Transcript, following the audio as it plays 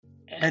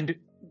And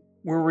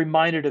we're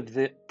reminded of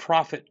the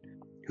prophet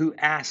who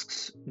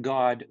asks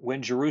God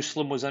when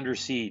Jerusalem was under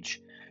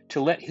siege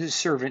to let his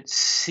servant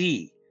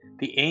see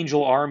the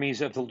angel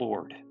armies of the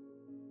Lord.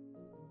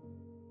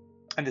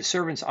 And the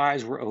servant's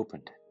eyes were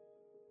opened.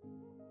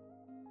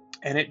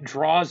 And it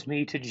draws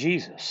me to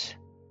Jesus.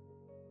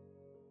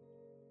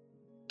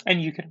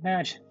 And you can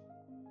imagine,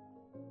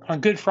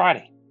 on Good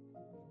Friday,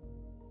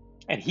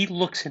 and he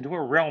looks into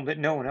a realm that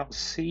no one else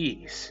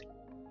sees.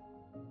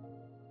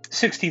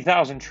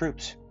 60,000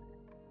 troops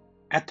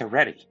at the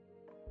ready.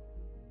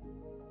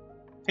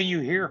 And you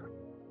hear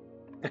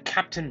the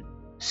captain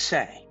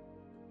say,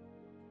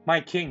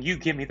 "My king, you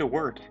give me the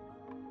word,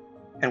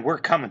 and we're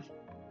coming."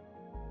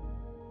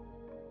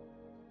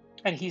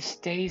 And he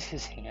stays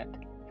his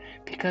hand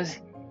because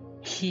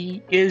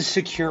he is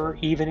secure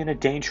even in a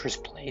dangerous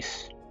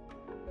place.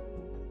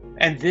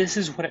 And this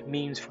is what it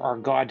means for our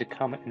God to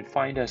come and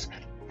find us.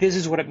 This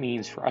is what it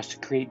means for us to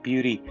create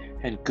beauty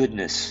and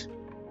goodness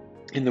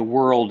in the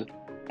world,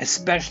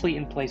 especially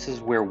in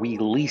places where we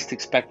least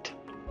expect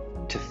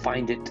to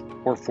find it,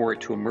 or for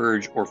it to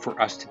emerge, or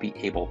for us to be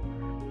able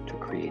to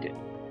create it.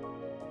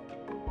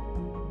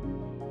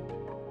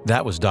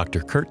 That was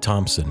Dr. Kurt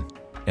Thompson,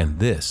 and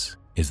this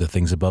is the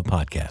Things Above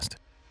podcast.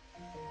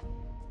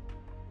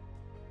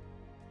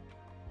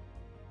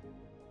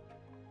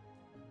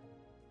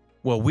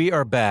 Well, we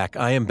are back.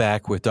 I am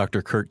back with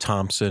Dr. Kurt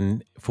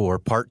Thompson for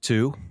part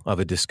 2 of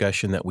a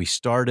discussion that we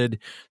started.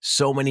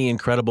 So many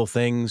incredible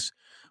things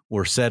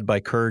were said by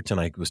Kurt,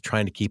 and I was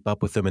trying to keep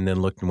up with them and then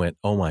looked and went,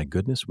 oh my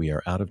goodness, we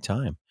are out of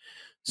time.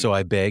 So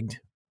I begged,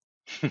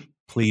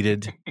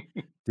 pleaded,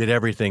 did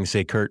everything,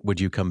 say, Kurt, would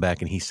you come back?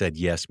 And he said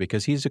yes,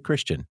 because he's a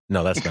Christian.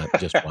 No, that's not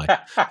just why.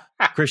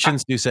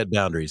 Christians do set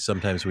boundaries.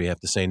 Sometimes we have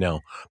to say no.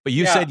 But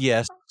you said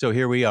yes, so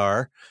here we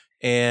are.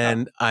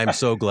 And I'm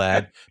so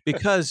glad,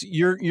 because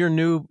your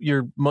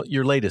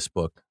latest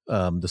book,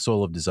 The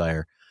Soul of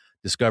Desire,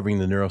 Discovering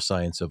the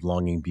Neuroscience of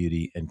Longing,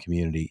 Beauty, and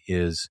Community,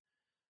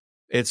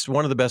 it's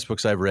one of the best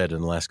books I've read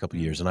in the last couple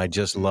of years, and I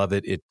just love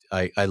it.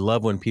 I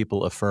love when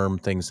people affirm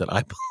things that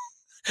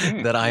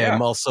I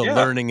am also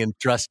learning and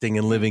trusting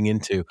and living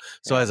into.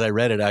 So as I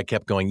read it, I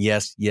kept going,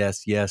 yes,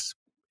 yes, yes.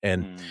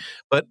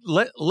 But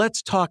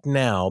let's talk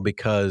now,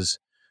 because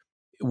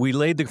we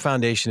laid the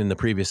foundation in the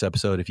previous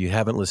episode. If you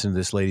haven't listened to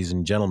this, ladies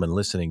and gentlemen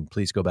listening,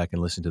 please go back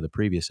and listen to the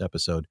previous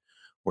episode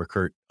where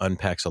Kurt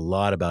unpacks a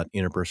lot about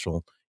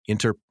interpersonal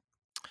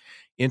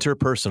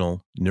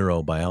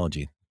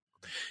neurobiology.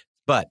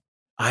 But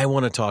I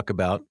want to talk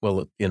about,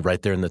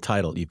 right there in the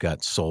title, you've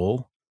got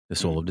soul, the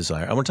soul of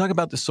desire. I want to talk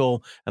about the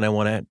soul, and I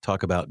want to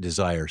talk about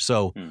desire.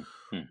 So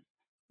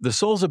the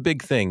soul's a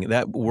big thing.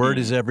 That word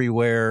is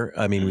everywhere.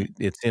 I mean,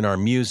 it's in our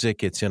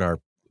music. It's in our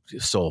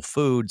soul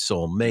food,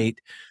 soul mate.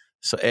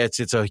 So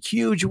it's a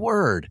huge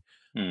word.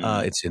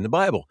 It's in the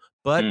Bible,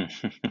 but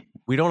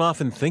we don't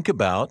often think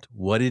about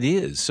what it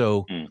is.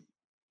 So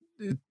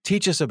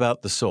teach us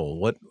about the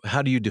soul.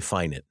 How do you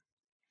define it?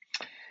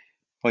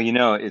 Well,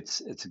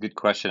 it's a good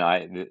question.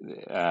 And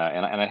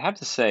I have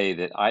to say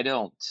that I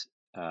don't.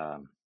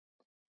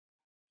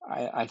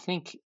 I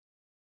think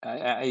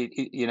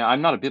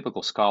I'm not a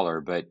biblical scholar,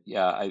 but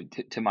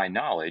to my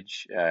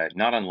knowledge,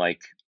 not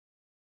unlike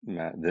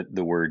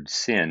the word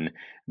sin,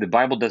 the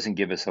Bible doesn't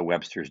give us a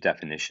Webster's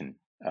definition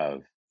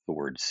of the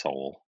word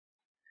soul.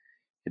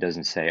 It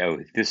doesn't say, "Oh,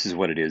 this is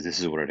what it is.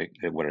 This is what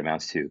it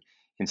amounts to."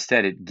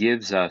 Instead, it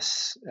gives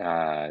us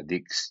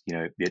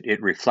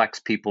it reflects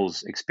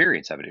people's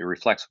experience of it. It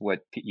reflects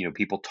what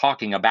people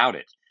talking about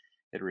it.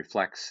 It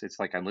reflects. It's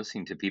like I'm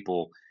listening to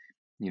people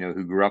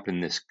who grew up in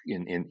this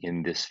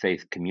in this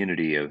faith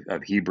community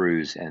of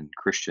Hebrews and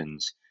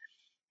Christians,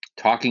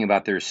 talking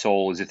about their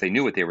soul as if they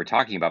knew what they were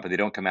talking about, but they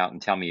don't come out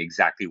and tell me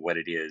exactly what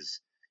it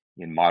is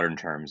in modern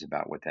terms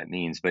about what that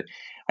means. But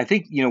I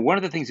think one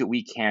of the things that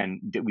we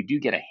do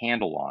get a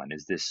handle on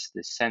is this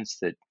sense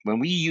that when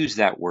we use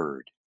that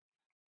word,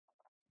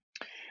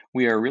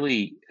 we are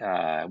really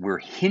we're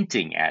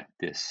hinting at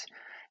this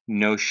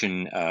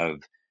notion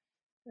of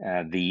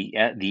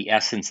the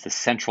essence, the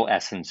central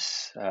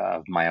essence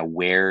of my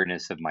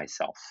awareness of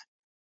myself.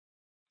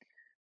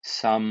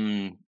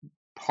 Some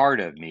part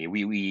of me,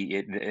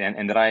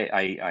 and that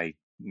I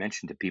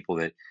mentioned to people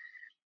that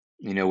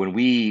when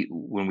we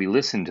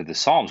listen to the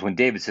Psalms, when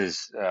David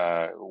says,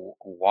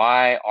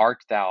 "Why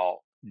art thou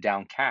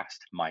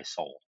downcast, my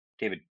soul?"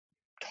 David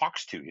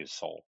talks to his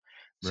soul.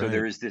 So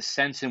there is this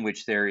sense in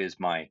which there is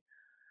my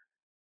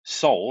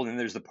soul, and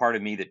there's the part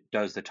of me that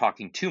does the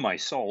talking to my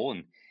soul,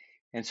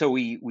 and so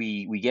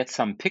we get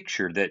some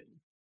picture that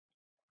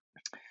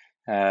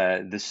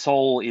the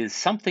soul is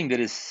something that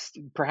is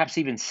perhaps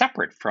even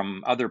separate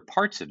from other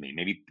parts of me,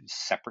 maybe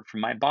separate from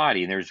my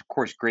body. And there's, of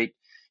course,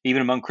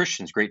 even among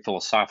Christians, great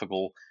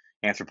philosophical,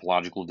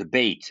 anthropological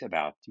debate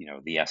about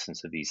the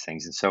essence of these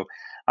things. And so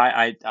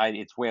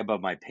it's way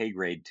above my pay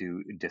grade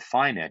to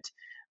define it.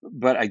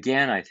 But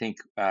again, I think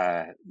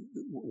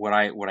what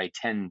I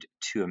tend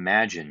to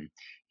imagine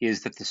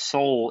is that the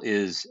soul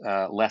is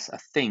less a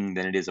thing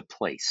than it is a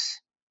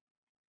place.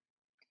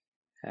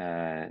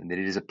 That it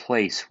is a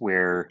place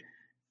where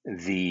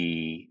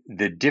the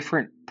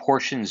different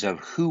portions of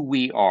who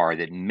we are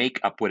that make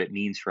up what it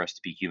means for us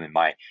to be human,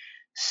 my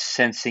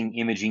sensing,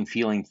 imaging,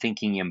 feeling,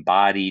 thinking,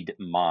 embodied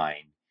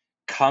mind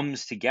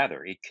comes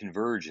together. It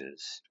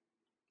converges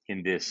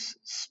in this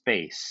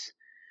space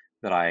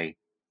that I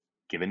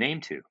give a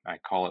name to. I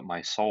call it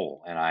my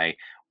soul. And I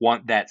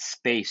want that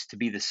space to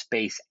be the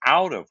space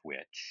out of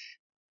which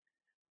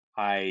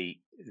I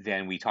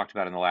then we talked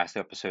about in the last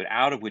episode,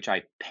 out of which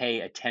I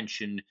pay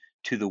attention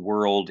to the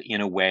world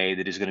in a way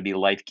that is going to be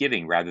life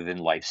giving rather than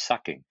life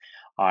sucking.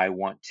 I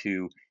want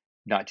to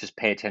not just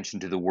pay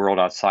attention to the world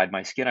outside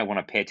my skin. I want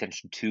to pay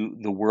attention to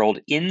the world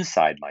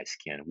inside my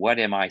skin. What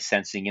am I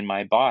sensing in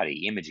my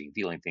body, imaging,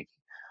 feeling, thinking,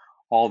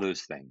 all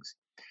those things.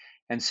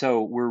 And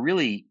so we're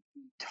really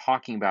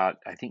talking about,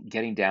 I think,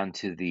 getting down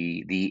to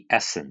the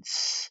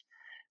essence,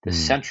 the Mm.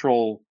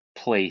 central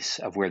place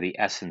of where the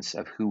essence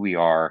of who we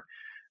are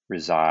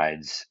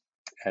resides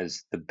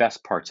as the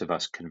best parts of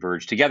us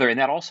converge together. And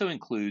that also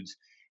includes,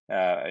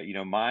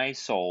 my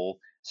soul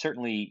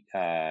certainly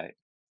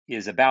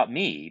is about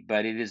me,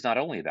 but it is not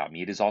only about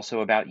me, it is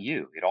also about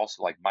you. It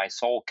also, like, my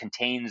soul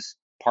contains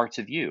parts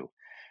of you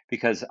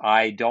because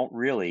I don't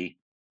really,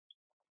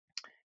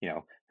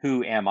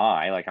 who am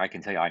I? Like, I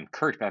can tell you I'm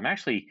Kurt, but I'm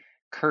actually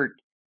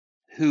Kurt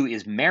who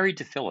is married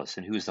to Phyllis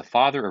and who is the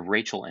father of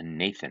Rachel and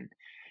Nathan.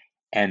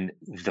 And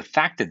the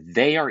fact that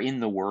they are in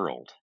the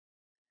world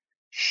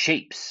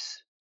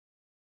shapes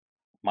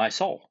my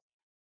soul.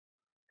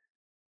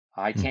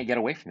 I Mm. can't get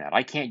away from that.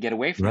 I can't get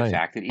away from the Right.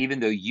 fact that even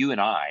though you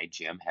and I,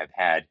 Jim, have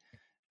had,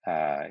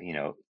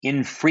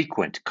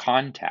 infrequent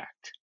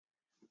contact,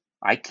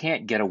 I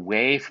can't get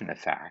away from the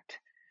fact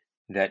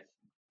that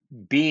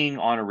being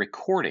on a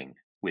recording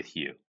with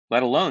you,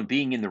 let alone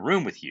being in the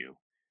room with you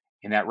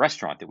in that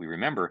restaurant that we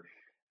remember,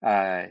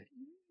 uh,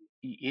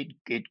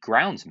 it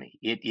grounds me.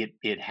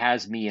 It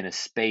has me in a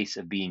space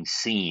of being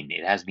seen.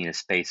 It has me in a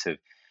space of,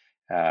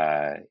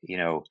 uh, you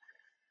know,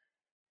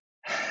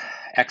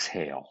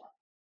 exhale.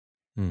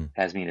 Mm.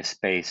 Has me in a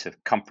space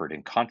of comfort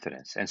and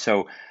confidence. And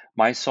so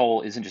my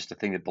soul isn't just a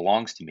thing that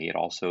belongs to me; it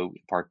also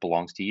in part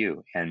belongs to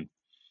you. And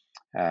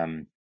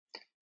um,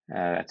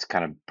 that's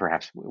kind of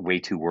perhaps way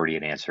too wordy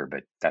an answer,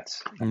 but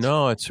that's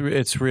No, it's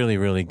really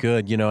really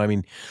good. I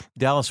mean,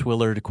 Dallas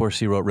Willard, of course,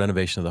 he wrote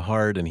Renovation of the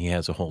Heart, and he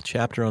has a whole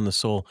chapter on the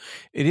soul.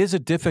 It is a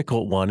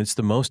difficult one. It's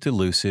the most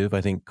elusive.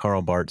 I think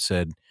Karl Barth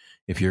said,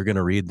 if you're going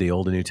to read the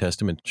Old and New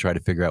Testament, try to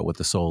figure out what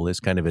the soul is.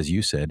 Kind of as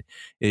you said,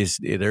 is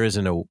there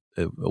isn't a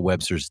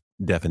Webster's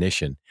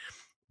definition.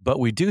 But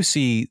we do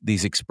see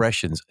these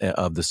expressions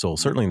of the soul,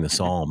 mhm, certainly in the mhm,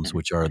 Psalms, mhm,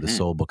 which are the mhm,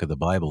 soul book of the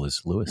Bible,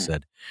 as Lewis mhm,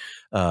 said.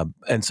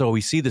 And so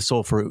we see the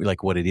soul for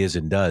like what it is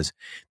and does.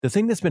 The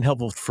thing that's been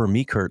helpful for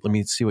me, Kurt, let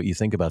me see what you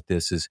think about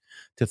this, is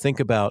to think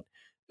about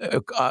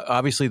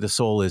obviously the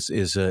soul is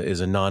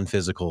a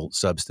non-physical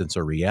substance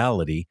or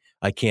reality.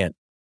 I can't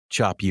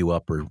chop you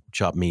up or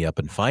chop me up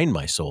and find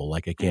my soul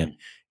mhm,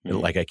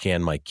 mhm, like I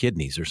can my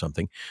kidneys or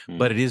something.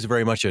 But mhm, it is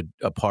very much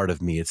a part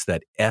of me. It's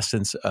that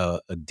essence, a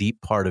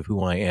deep part of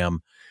who I am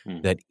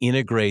mhm, that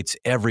integrates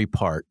every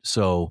part.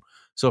 So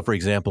for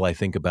example, I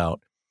think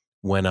about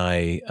when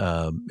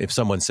if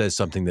someone says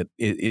something that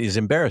is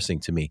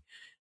embarrassing to me,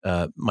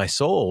 my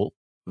soul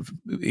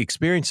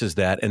experiences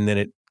that, and then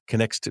it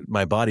connects to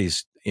my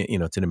body's.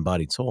 It's an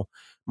embodied soul.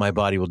 My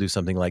body will do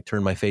something like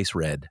turn my face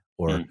red,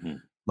 or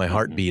mhm, my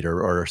heart mhm, beat,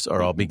 or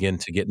I'll mhm, begin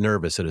to get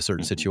nervous at a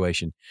certain mhm,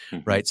 situation,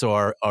 mhm, right? So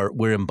our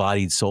we're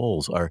embodied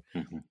souls,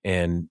 mhm.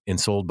 and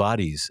ensouled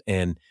bodies,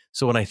 and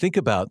so when I think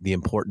about the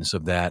importance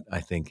of that, I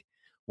think,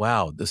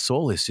 wow, the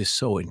soul is just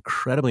so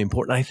incredibly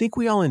important. I think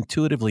we all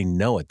intuitively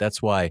know it.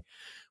 That's why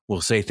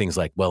will say things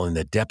like, well, in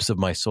the depths of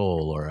my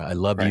soul, or I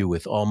love Right, you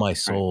with all my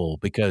right, soul,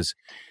 because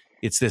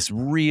it's this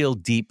real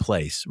deep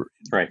place.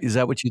 right. Is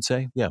that what you'd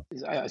say? Yeah.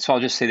 So I'll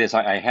just say this: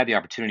 I had the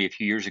opportunity a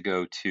few years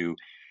ago to,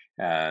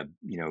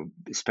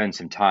 spend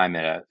some time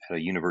at a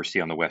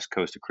university on the West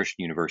Coast, a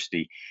Christian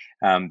university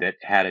that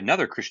had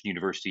another Christian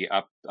university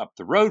up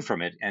the road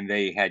from it, and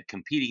they had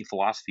competing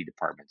philosophy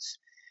departments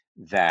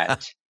that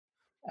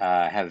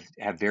have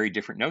very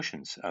different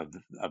notions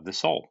of the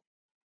soul.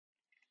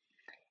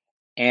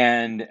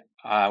 And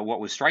what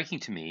was striking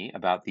to me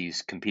about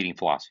these competing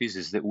philosophies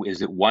is that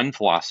one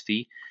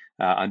philosophy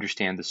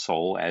understand the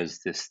soul as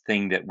this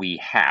thing that we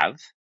have,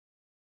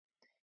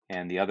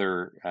 and the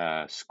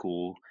other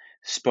school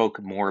spoke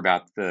more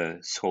about the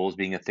soul as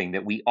being a thing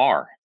that we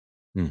are.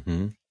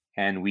 Hmm.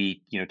 And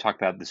we,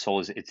 talked about the soul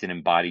as it's an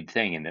embodied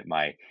thing, and that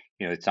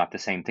it's not the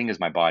same thing as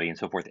my body, and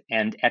so forth.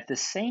 And at the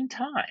same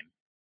time,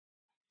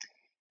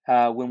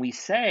 when we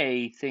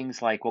say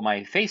things like, "Well,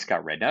 my face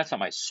got red," now that's not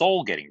my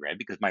soul getting red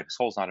because my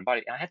soul's not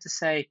embodied. And I have to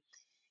say,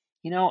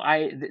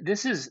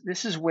 this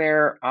is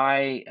where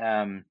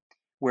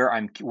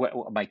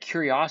my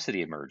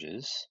curiosity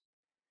emerges,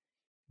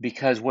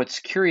 because what's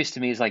curious to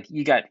me is, like,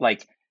 you got,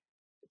 like,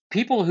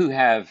 people who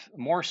have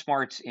more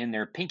smarts in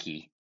their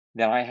pinky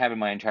than I have in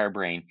my entire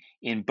brain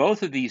in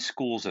both of these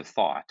schools of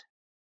thought,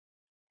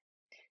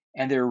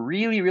 and they're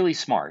really, really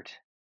smart,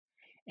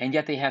 and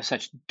yet they have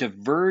such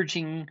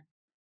diverging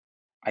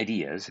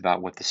ideas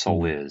about what the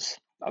soul Mm. is.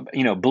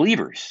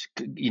 Believers,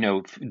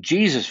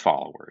 Jesus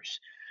followers,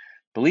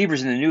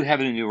 believers in the new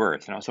heaven and new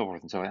earth, so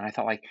forth and so on. And I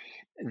thought, like,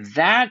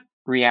 that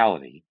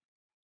reality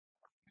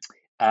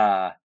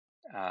uh,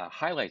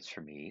 highlights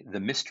for me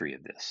the mystery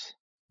of this,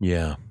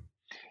 Yeah.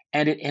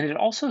 and it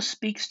also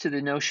speaks to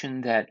the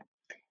notion that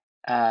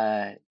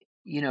uh,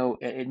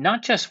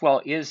 not just,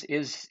 well, is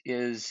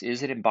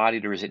it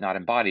embodied or is it not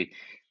embodied?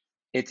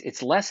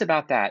 It's less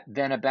about that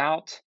than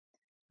about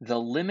the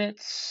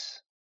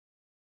limits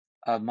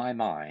of my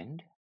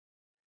mind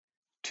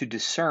to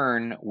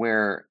discern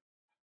where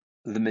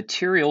the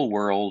material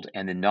world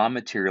and the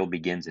non-material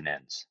begins and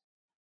ends.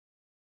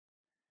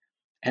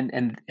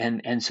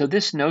 And so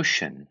this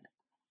notion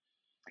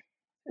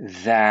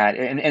that,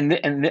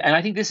 and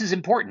I think this is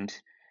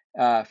important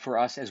for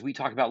us as we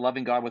talk about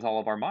loving God with all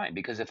of our mind,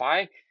 because if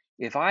I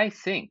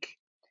think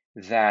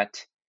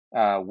that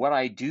what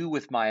I do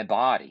with my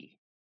body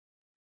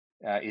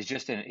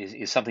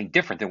is something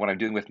different than what I'm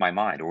doing with my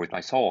mind or with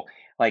my soul,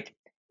 like,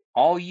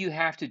 all you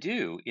have to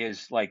do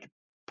is, like,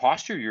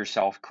 posture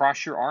yourself,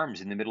 cross your arms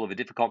in the middle of a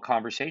difficult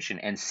conversation,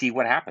 and see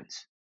what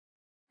happens.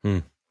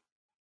 Mm.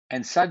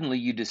 And suddenly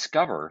you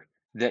discover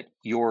that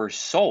your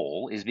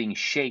soul is being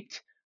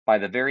shaped by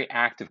the very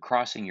act of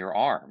crossing your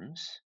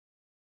arms,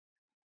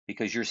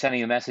 because you're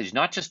sending a message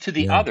not just to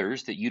the Yeah.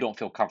 others that you don't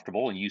feel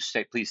comfortable and you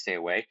say, please stay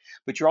away,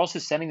 but you're also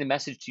sending the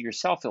message to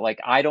yourself that,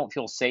 like, I don't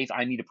feel safe.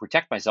 I need to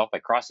protect myself by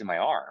crossing my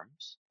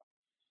arms.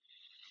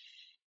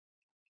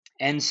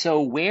 And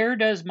so, where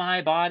does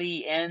my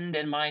body end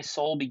and my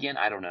soul begin?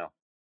 I don't know.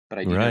 But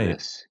I do know Right.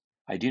 this.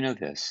 I do know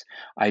this.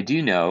 I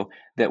do know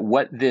that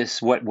what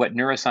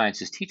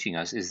neuroscience is teaching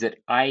us is that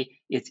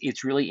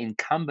it's really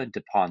incumbent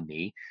upon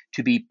me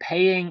to be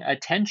paying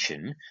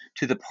attention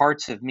to the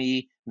parts of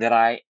me that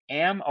I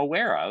am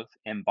aware of,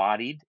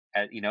 embodied,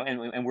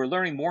 and we're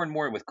learning more and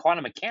more with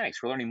quantum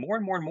mechanics. We're learning more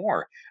and more and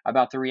more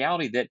about the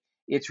reality that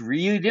it's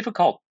really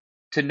difficult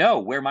to know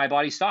where my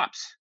body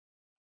stops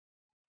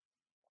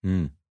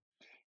Mm.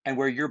 and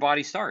where your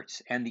body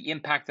starts and the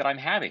impact that I'm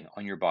having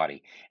on your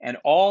body and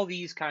all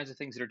these kinds of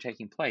things that are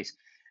taking place.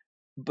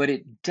 But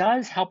it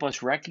does help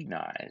us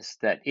recognize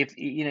that, if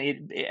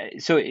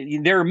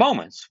there are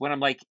moments when I'm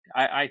like,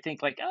 I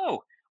think, like,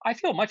 oh, I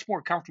feel much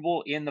more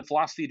comfortable in the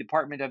philosophy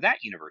department of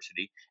that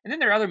university, and then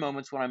there are other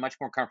moments when I'm much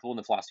more comfortable in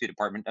the philosophy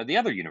department of the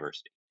other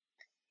university.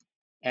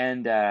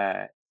 And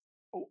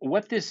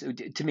what this,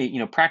 to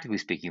me, practically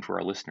speaking, for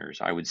our listeners,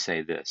 I would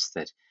say this: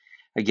 that,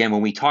 again,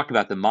 when we talk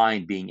about the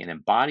mind being an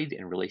embodied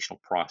and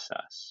relational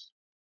process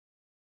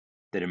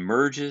that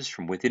emerges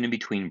from within and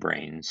between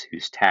brains,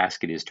 whose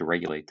task it is to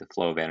regulate the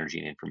flow of energy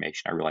and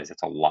information. I realize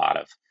that's a lot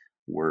of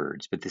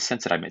words, but the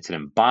sense that it's an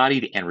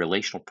embodied and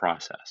relational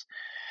process,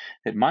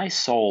 that my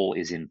soul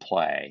is in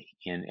play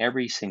in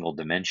every single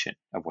dimension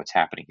of what's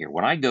happening here.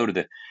 When I go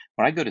to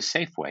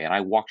Safeway and I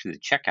walk to the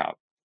checkout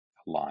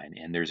line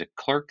and there's a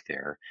clerk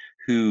there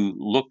who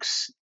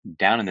looks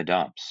down in the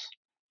dumps,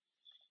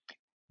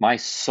 my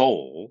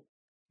soul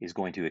is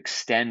going to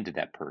extend to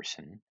that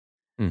person,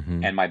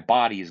 Hmm. and my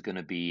body is going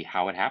to be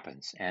how it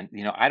happens. And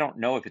I don't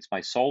know if it's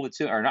my soul that's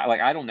doing or not.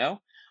 Like, I don't know.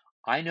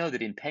 I know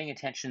that in paying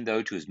attention,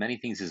 though, to as many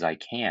things as I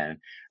can,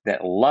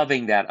 that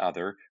loving that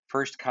other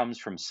first comes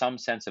from some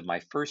sense of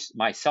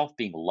myself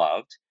being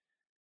loved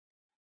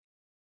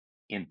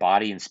in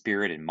body and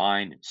spirit and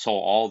mind and soul,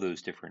 all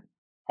those different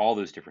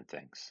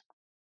things.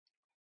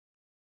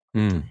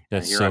 And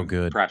That's here so I'm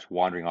good. perhaps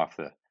wandering off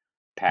the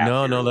path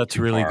No, here a no, little that's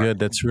too really far. good.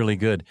 That's really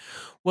good.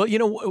 Well,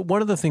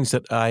 one of the things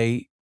that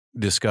I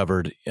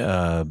discovered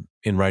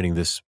in writing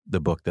the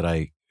book that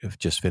I have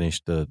just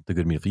finished, the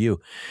Good Meal for You,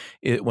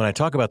 when I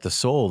talk about the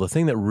soul, the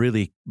thing that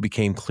really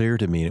became clear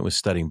to me, and it was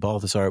studying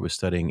Balthasar, it was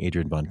studying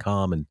Adrian von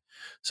Kamm, and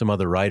some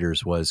other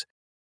writers, was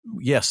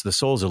yes, the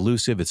soul is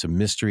elusive, it's a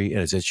mystery,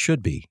 and it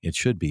should be. It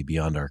should be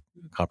beyond our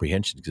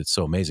comprehension because it's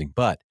so amazing.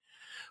 But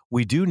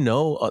we do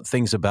know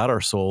things about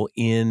our soul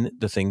in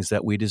the things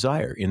that we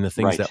desire, in the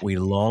things that Right. we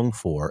long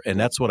for. And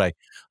Right. that's what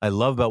I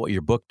love about what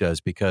your book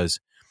does, because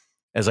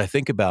as I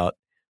think about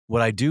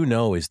what I do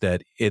know is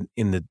that in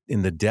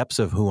the depths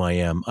of who I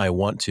am, I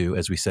want to,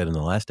 as we said in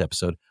the last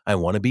episode, I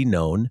want to be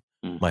known,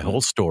 my Mm-hmm.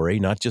 whole story,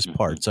 not just Mm-hmm.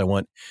 parts. I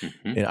want,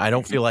 Mm-hmm. and I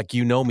don't Mm-hmm. feel like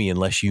you know me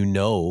unless you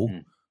know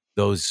Mm.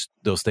 those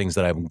things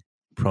that I'm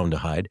prone to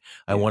hide.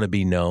 I Yeah. want to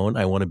be known.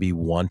 I want to be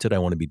wanted. I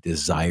want to be Mm.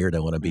 desired. I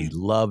want to be Mm.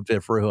 loved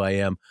for who I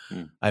am.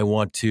 Mm.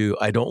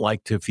 I don't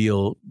like to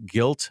feel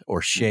guilt or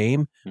Mm.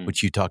 shame, Mm.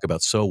 which you talk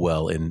about so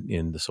well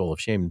in The Soul of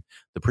Shame,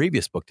 the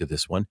previous book to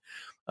this one.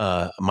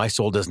 My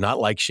soul does not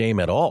like shame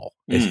at all.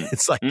 Mm.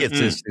 It's like it's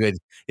Mm-mm. just,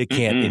 it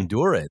can't Mm-mm.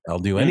 endure it. I'll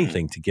do Mm-mm.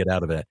 anything to get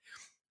out of it.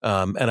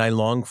 And I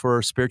long for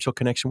a spiritual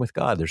connection with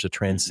God. There's a Mhm,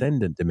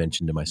 transcendent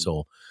dimension to my mhm,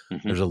 soul.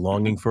 mhm, There's a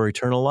longing mhm, for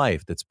eternal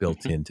life that's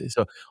built mhm, into.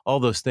 So all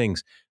those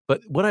things.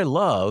 But what I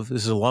love,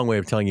 this is a long way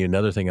of telling you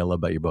another thing I love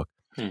about your book,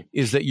 mm,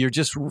 is that you're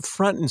just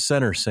front and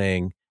center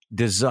saying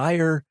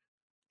desire,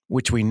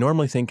 which we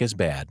normally think is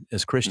bad.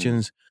 As mm,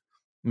 Christians,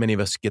 many of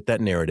us get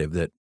that narrative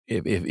that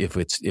if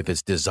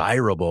it's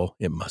desirable,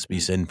 it must be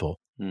mm, sinful.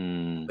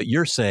 mm, But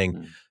you're saying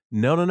mm.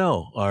 No, no,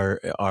 no.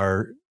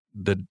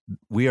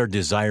 We are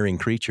desiring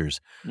creatures.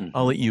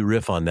 I'll Hmm. let you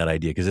riff on that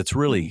idea because it's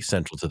really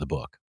central to the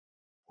book.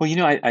 Well,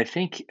 I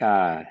think,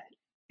 yeah,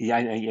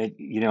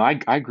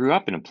 I grew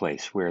up in a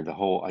place where the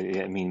whole,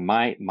 I mean,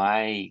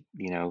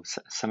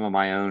 some of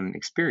my own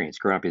experience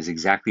growing up is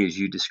exactly as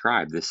you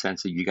described. This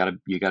sense that you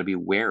gotta be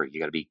wary, you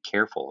gotta be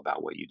careful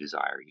about what you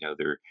desire.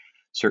 There are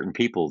certain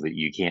people that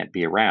you can't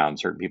be around,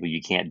 certain people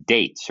you can't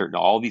date, certain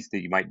all these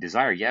that you might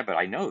desire. Yeah, but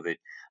I know that.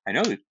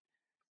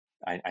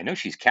 I know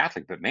she's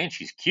Catholic, but man,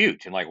 she's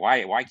cute. And like,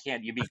 why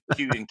can't you be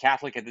cute and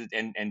Catholic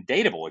and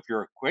dateable if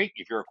you're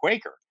a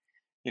Quaker?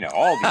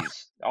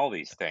 All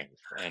these things.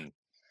 And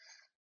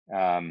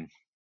um,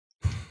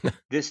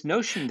 this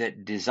notion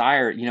that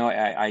desire,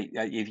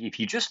 if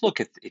you just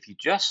look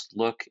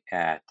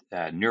at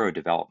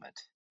neurodevelopment,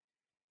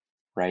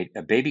 right?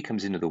 A baby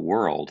comes into the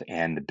world,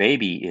 and the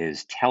baby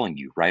is telling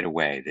you right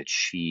away that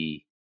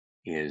she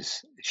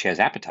has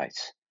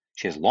appetites,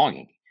 she has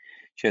longing.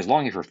 She has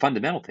longing for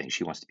fundamental things.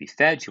 She wants to be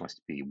fed. She wants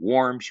to be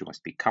warm. She wants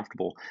to be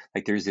comfortable.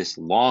 Like there's this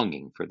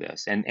longing for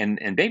this,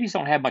 and babies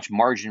don't have much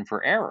margin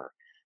for error.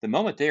 The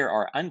moment they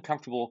are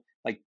uncomfortable,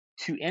 like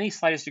to any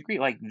slightest degree,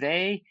 like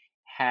they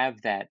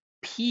have that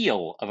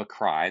peal of a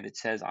cry that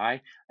says,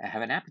 "I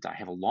have an appetite. I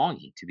have a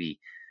longing to be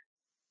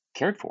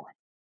cared for."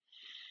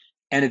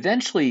 And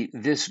eventually,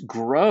 this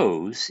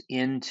grows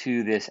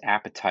into this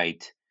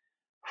appetite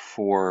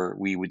for,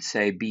 we would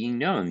say, being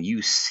known.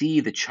 You see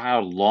the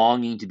child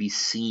longing to be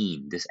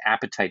seen, this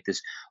appetite,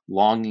 this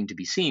longing to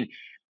be seen.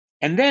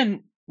 And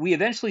then we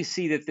eventually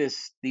see that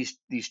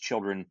these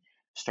children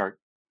start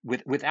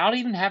without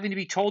even having to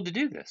be told to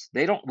do this.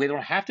 They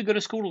don't have to go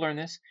to school to learn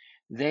this.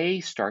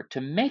 They start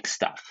to make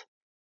stuff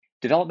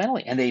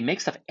developmentally, and they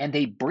make stuff and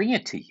they bring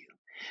it to you.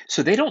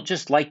 So they don't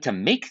just like to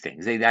make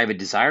things. They have a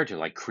desire to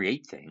like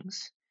create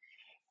things.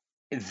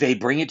 They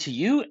bring it to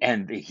you,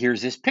 and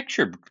here's this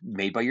picture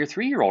made by your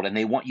 3-year-old, and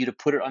they want you to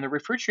put it on the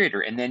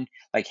refrigerator, and then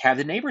like have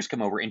the neighbors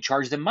come over and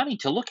charge them money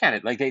to look at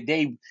it. Like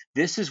they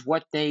this is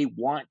what they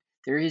want.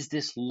 There is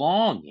this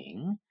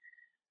longing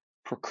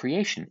for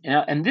creation,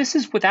 and this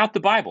is without the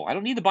Bible. I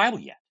don't need the Bible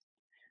yet.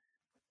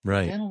 But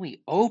Right. then when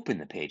we open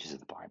the pages of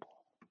the Bible,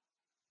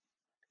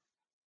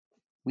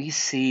 we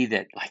see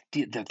that like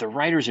the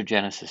writers of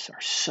Genesis are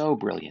so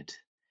brilliant.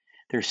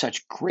 They're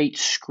such great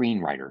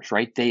screenwriters,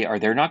 right?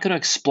 They're not going to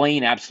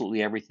explain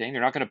absolutely everything.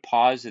 They're not going to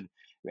pause at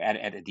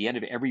the end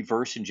of every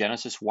verse in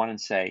Genesis 1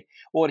 and say,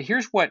 well,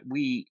 here's what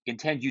we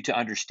intend you to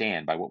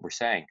understand by what we're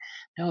saying.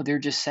 No, they're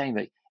just saying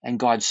that, and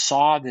God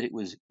saw that it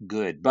was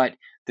good. But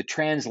the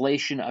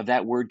translation of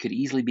that word could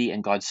easily be,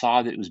 and God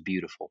saw that it was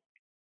beautiful.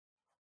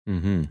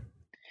 Mm-hmm.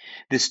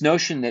 This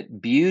notion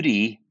that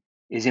beauty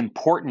is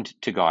important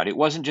to God. It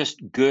wasn't just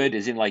good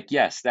as in like,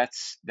 yes,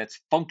 that's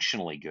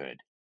functionally good.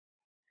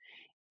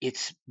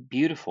 It's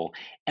beautiful.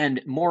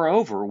 And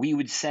moreover, we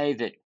would say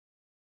that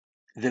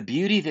the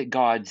beauty that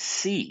God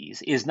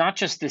sees is not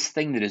just this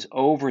thing that is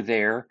over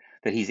there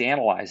that he's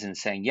analyzing and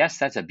saying, yes,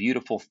 that's a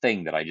beautiful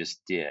thing that I just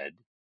did.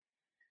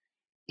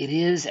 It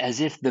is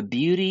as if the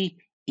beauty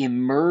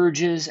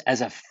emerges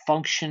as a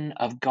function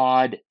of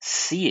God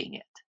seeing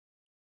it.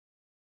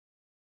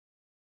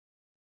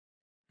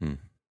 Hmm.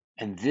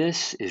 And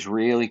this is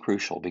really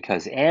crucial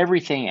because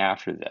everything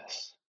after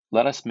this,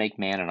 let us make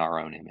man in our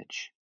own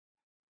image.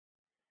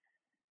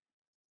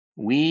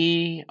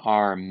 We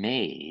are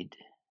made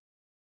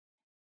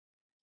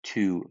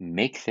to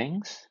make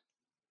things.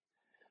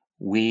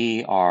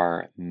 We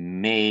are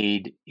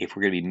made, if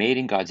we're going to be made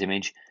in God's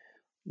image,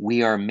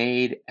 we are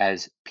made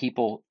as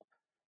people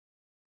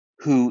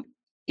who,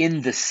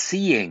 in the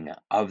seeing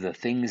of the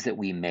things that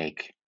we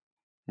make,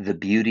 the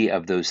beauty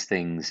of those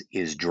things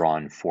is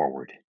drawn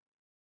forward.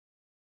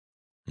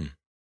 Hmm.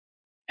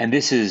 And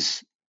this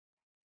is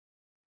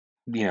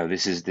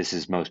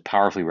most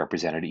powerfully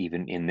represented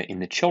even in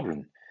the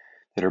children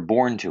that are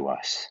born to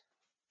us.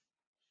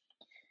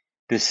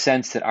 This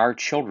sense that our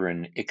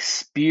children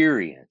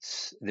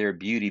experience their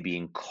beauty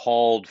being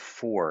called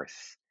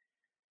forth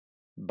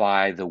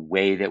by the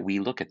way that we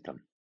look at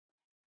them.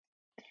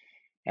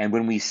 And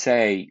when we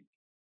say,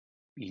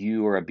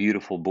 you are a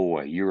beautiful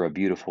boy, you're a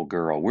beautiful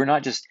girl, we're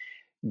not just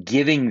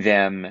giving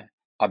them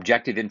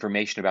objective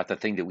information about the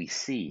thing that we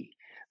see.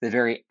 The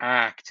very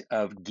act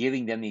of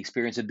giving them the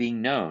experience of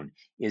being known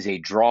is a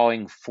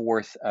drawing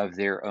forth of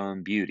their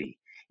own beauty.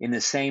 In the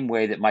same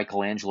way that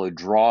Michelangelo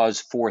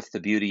draws forth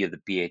the beauty of the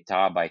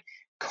Pietà by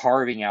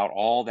carving out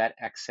all that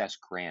excess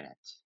granite.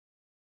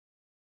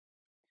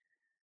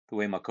 The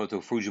way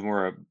Makoto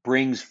Fujimura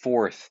brings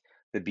forth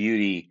the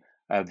beauty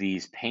of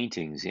these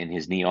paintings in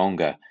his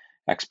Nihonga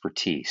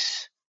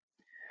expertise.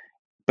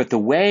 But the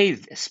way,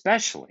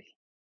 especially,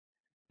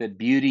 that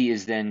beauty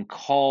is then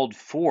called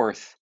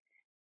forth,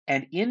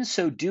 and in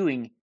so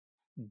doing,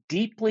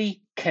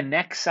 deeply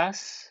connects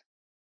us,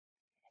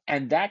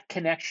 and that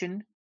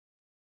connection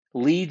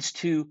leads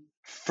to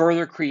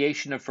further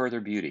creation of further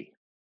beauty.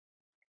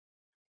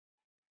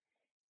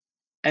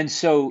 And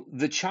so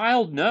the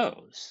child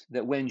knows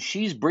that when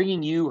she's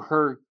bringing you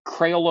her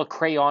Crayola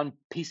crayon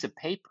piece of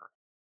paper,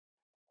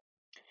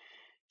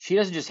 she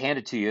doesn't just hand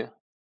it to you.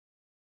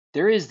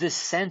 There is this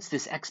sense,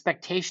 this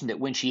expectation that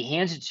when she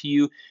hands it to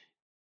you,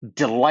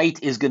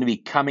 delight is going to be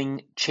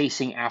coming,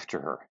 chasing after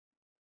her.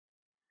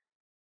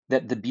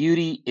 That the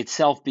beauty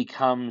itself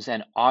becomes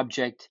an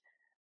object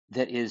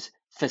that is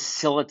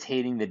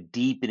facilitating the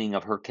deepening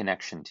of her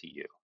connection to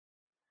you.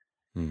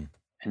 Hmm.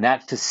 And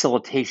that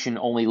facilitation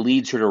only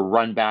leads her to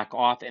run back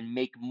off and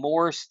make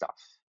more stuff,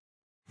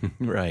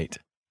 Right.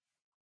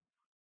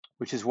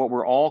 which is what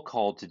we're all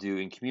called to do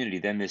in community.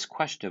 Then this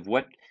question of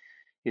what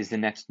is the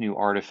next new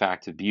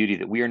artifact of beauty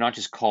that we are not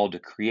just called to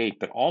create,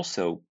 but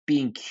also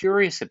being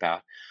curious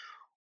about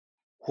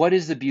what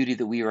is the beauty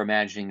that we are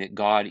imagining that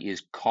God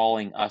is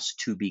calling us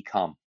to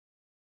become.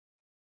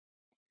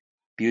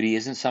 Beauty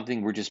isn't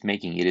something we're just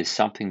making, it is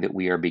something that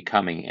we are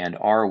becoming. And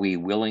are we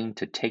willing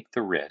to take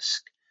the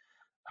risk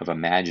of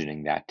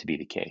imagining that to be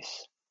the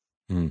case?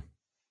 Hmm.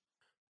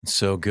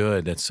 So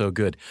good. That's so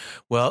good.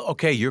 Well,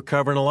 okay, you're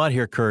covering a lot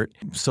here, Kurt.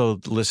 So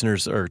the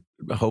listeners are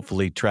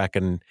hopefully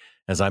tracking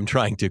as I'm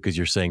trying to, because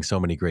you're saying so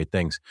many great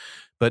things.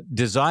 But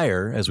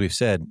desire, as we've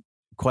said,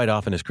 quite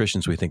often as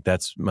Christians, we think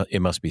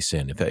it must be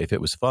sin. If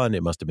it was fun,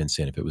 it must have been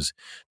sin. If it was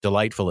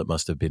delightful, it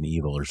must have been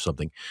evil or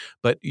something.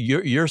 But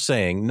you're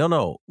saying,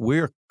 no,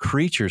 we're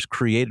creatures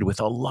created with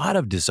a lot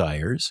of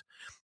desires.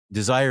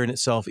 Desire in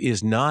itself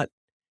is not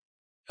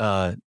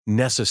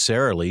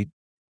necessarily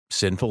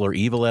sinful or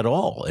evil at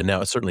all. And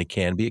now it certainly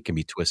can be. It can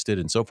be twisted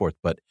and so forth.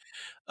 But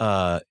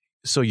uh,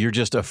 so you're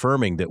just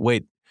affirming that,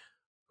 wait,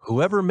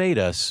 whoever made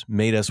us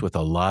with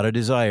a lot of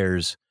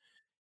desires.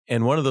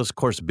 And one of those, of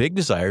course, big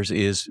desires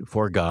is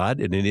for God,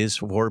 and it is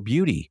for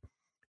beauty.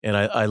 And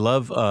I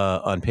love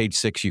on page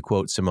 6, you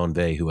quote Simone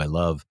Weil, who I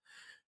love,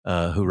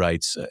 who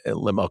writes,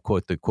 I'll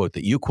quote the quote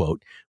that you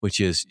quote, which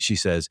is, she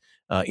says,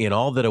 in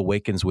all that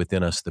awakens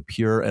within us the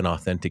pure and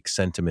authentic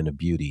sentiment of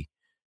beauty,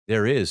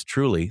 there is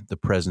truly the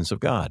presence of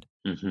God.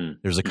 Mm-hmm.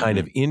 There's a kind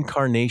Mm-hmm. of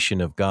incarnation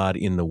of God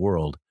in the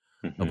world,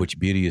 of Mm-hmm. which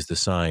beauty is the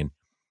sign.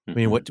 I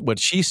mean, Mm-hmm. what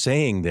she's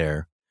saying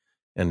there,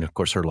 and of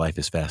course her life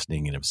is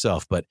fascinating in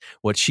itself, but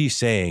what she's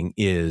saying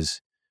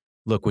is,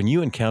 look, when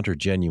you encounter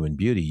genuine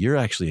beauty, you're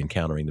actually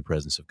encountering the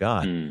presence of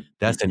God.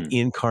 That's an Mm-hmm.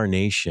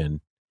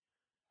 incarnation.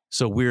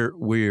 So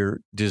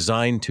we're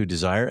designed to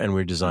desire, and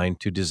we're designed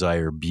to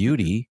desire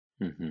beauty.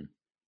 Mm-hmm.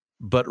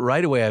 But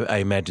right away, I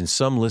imagine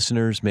some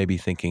listeners may be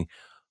thinking,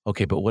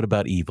 okay, but what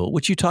about evil?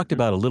 Which you talked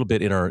about a little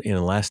bit in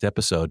the last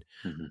episode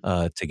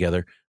Mm-hmm.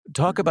 together.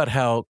 Talk Mm-hmm. about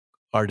how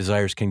our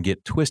desires can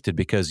get twisted,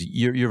 because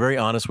you're very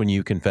honest when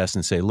you confess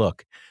and say,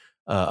 look,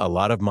 a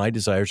lot of my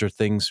desires are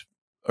things,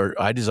 or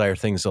I desire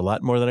things a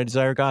lot more than I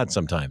desire God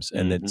sometimes,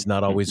 and Mm-hmm. it's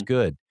not always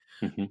good.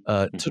 Mm-hmm.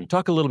 So Mm-hmm.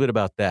 talk a little bit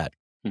about that.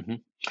 Mm-hmm.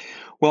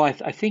 Well,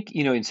 I think,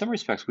 in some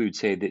respects, we would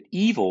say that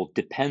evil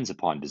depends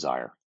upon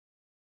desire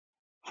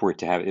for it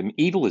to have. I mean,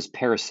 evil is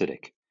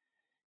parasitic.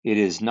 It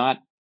is not.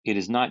 It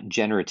is not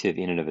generative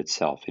in and of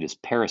itself. It is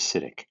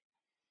parasitic.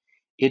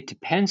 It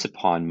depends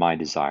upon my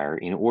desire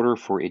in order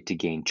for it to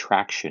gain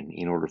traction,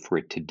 in order for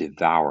it to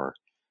devour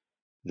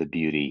the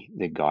beauty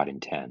that God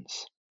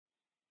intends.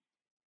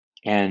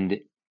 And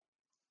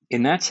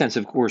in that sense,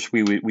 of course,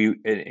 we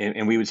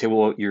would say,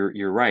 well,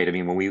 you're right. I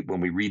mean, when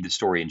we read the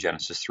story in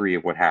Genesis 3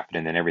 of what happened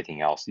and then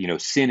everything else,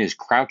 sin is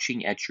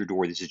crouching at your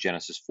door. This is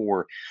Genesis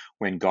 4,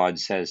 when God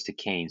says to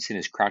Cain, sin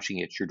is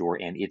crouching at your door,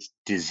 and its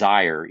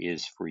desire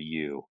is for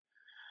you.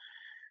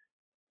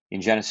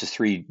 In Genesis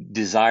 3,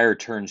 desire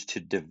turns to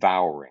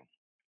devouring.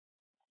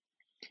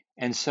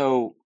 And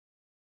so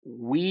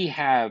we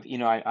have,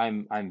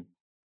 I'm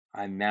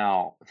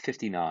now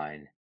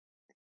 59,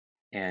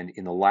 and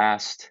in the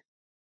last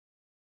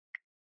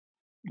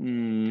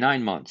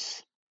 9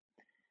 months,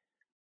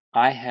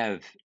 I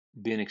have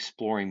been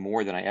exploring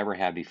more than I ever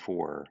have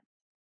before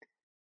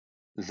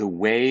the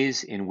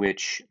ways in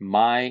which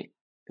my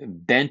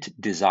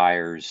bent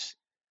desires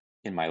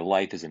in my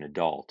life as an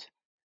adult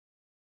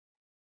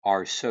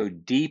are so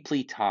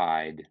deeply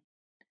tied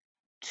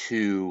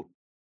to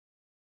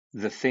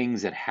the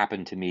things that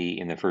happened to me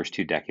in the first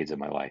 2 decades of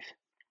my life.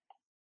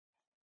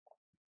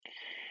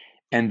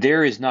 And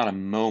there is not a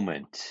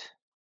moment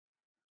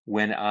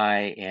when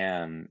I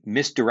am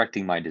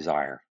misdirecting my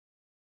desire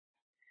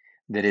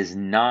that is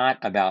not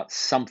about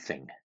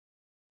something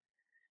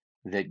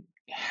that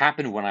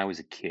happened when I was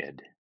a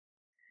kid,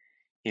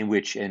 in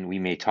which, and we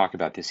may talk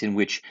about this, in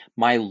which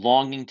my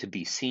longing to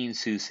be seen,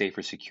 soothed, safe,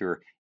 or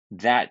secure,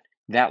 that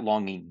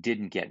longing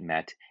didn't get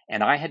met,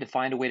 and I had to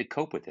find a way to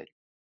cope with it.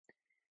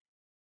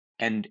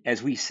 And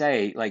as we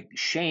say, like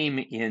shame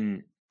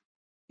in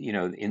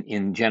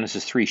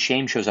Genesis 3,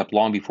 shame shows up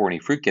long before any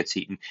fruit gets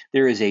eaten.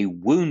 There is a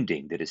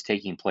wounding that is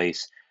taking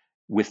place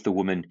with the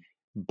woman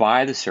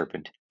by the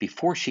serpent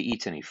before she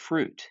eats any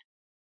fruit.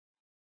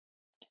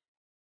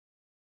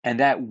 And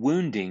that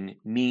wounding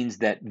means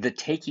that the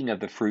taking of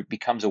the fruit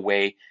becomes a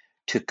way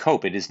to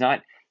cope. It is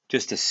not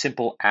just a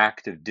simple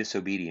act of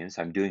disobedience.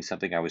 I'm doing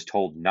something I was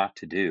told not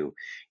to do.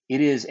 It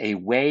is a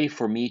way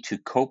for me to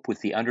cope with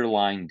the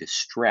underlying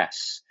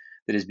distress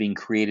that is being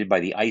created by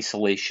the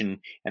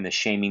isolation and the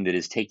shaming that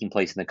is taking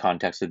place in the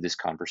context of this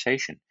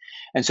conversation.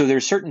 And so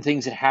there's certain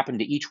things that happen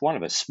to each one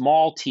of us,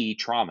 small t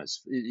traumas,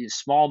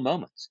 small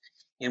moments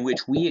in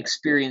which we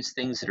experience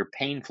things that are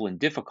painful and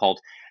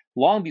difficult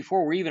long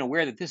before we're even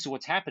aware that this is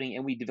what's happening,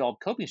 and we develop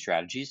coping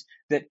strategies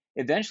that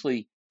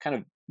eventually kind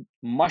of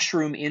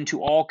mushroom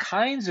into all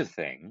kinds of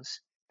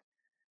things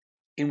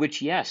in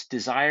which, yes,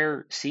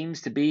 desire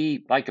seems to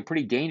be like a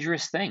pretty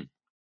dangerous thing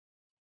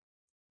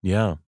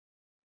Yeah,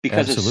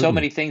 because of so absolutely.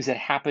 many things that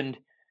happened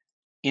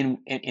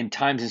in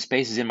times and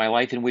spaces in my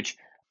life in which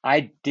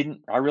I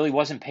really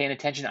wasn't paying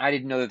attention. I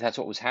didn't know that that's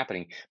what was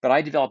happening. But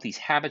I developed these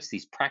habits,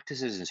 these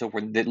practices, and so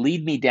forth that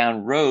lead me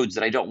down roads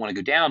that I don't want to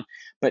go down.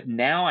 But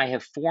now I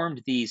have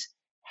formed these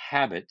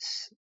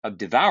habits of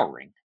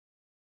devouring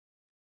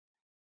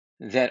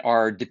that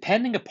are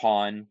depending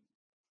upon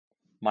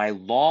my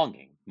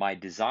longing, my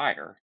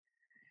desire.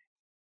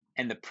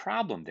 And the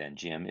problem then,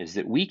 Jim, is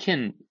that we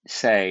can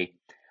say,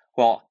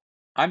 well,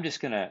 I'm just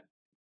going to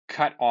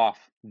cut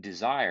off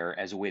desire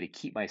as a way to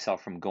keep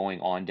myself from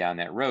going on down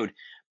that road.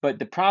 But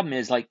the problem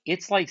is, like,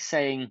 it's like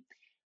saying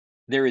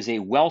there is a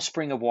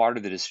wellspring of water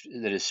that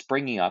is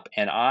springing up,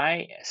 and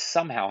I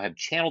somehow have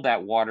channeled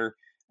that water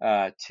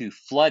to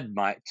flood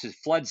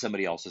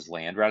somebody else's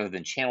land rather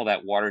than channel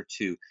that water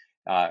to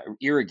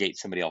irrigate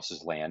somebody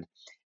else's land.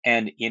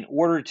 And in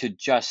order to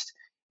just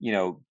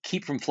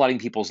keep from flooding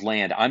people's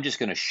land, I'm just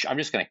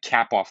gonna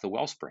cap off the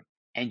wellspring,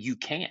 and you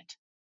can't,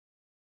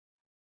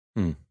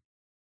 Hmm,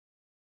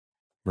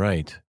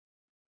 right.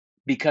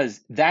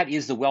 because that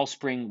is the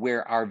wellspring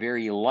where our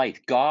very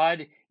life,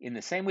 God, in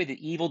the same way that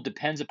evil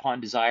depends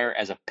upon desire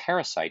as a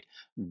parasite,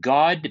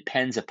 God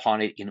depends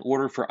upon it in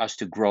order for us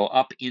to grow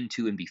up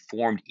into and be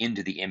formed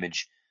into the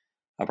image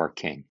of our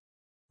King.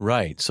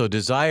 Right. So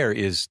desire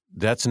is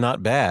that's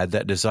not bad.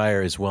 That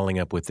desire is welling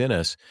up within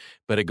us,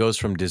 but it goes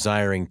from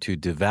desiring to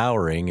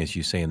devouring, as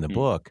you say in the Mhm,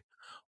 book,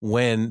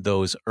 when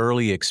those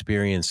early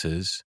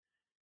experiences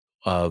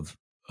of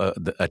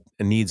the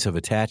needs of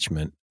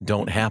attachment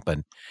don't mhm,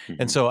 happen.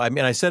 And mhm. so, I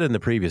mean, I said in the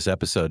previous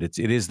episode, it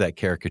is that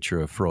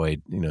caricature of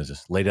Freud,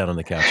 just lay down on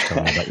the couch, tell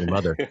me about your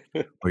mother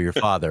or your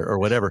father or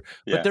whatever.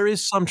 But Yeah. there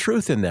is some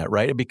truth in that,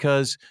 right?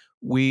 Because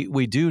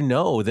we do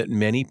know that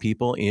many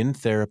people in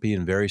therapy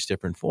in various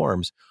different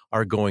forms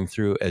are going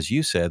through, as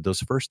you said, those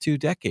first 2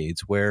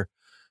 decades where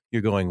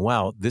you're going,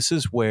 wow, this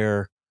is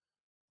where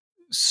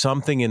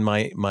something in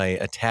my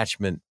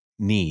attachment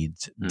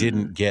needs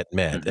didn't Mhm, get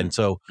met. And mhm,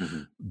 so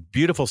mhm,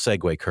 beautiful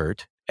segue,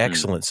 Kurt.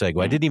 mm, Excellent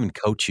segue. I mm. didn't even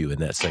coach you in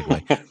that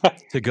segue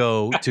to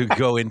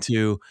go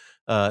into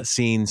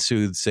seen,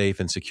 soothed, safe,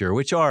 and secure,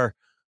 which are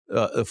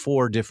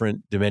 4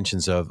 different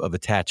dimensions of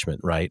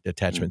attachment, right? Mm,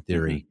 Attachment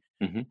theory.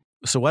 mhm, mhm,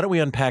 So why don't we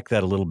unpack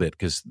that a little bit?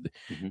 Because,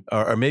 mhm,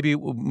 or maybe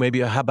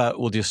how about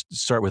we'll just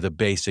start with a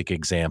basic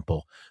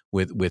example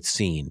with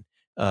seen.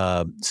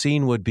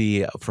 Seen would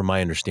be, from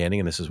my understanding,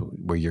 and this is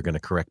where you're going to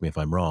correct me if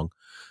I'm wrong,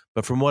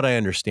 but from what I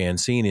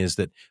understand, seen is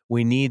that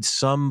we need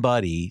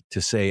somebody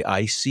to say,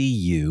 I see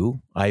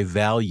you, I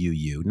value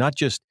you, not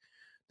just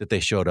that they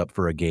showed up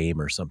for a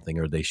game or something,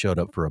 or they showed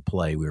up for a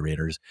play we were in,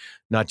 or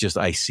not just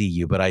I see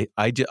you, but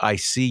I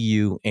see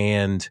you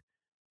and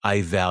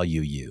I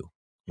value you.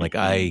 Like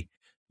mhm,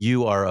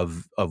 you are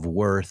of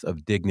worth,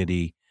 of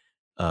dignity.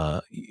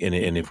 And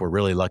mhm, if we're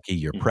really lucky,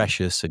 you're mhm,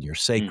 precious and you're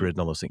mm, sacred and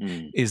all those things.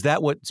 mm, Is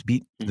that what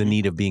the mhm.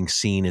 need of being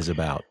seen is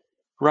about?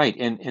 Right,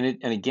 and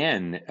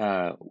again,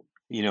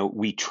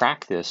 we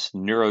track this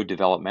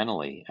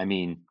neurodevelopmentally. I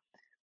mean,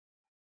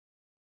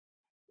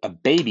 a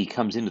baby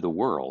comes into the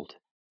world,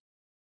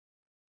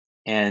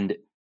 and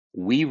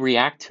we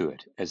react to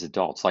it as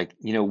adults. Like,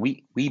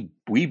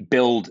 we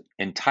build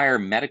entire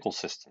medical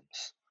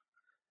systems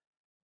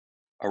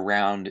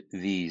around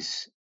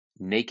these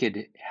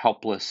naked,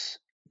 helpless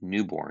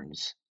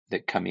newborns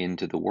that come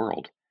into the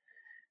world.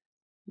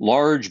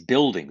 Large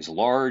buildings,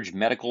 large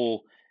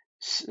medical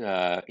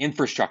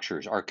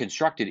infrastructures are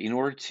constructed in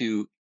order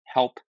to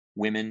help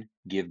women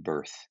give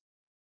birth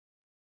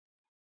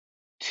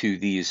to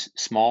these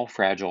small,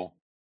 fragile,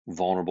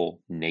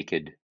 vulnerable,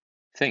 naked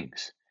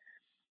things.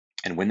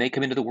 And when they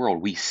come into the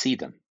world, we see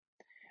them.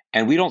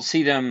 And we don't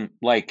see them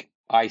like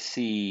I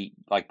see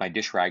like my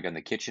dish rag on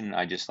the kitchen.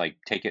 I just like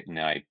take it and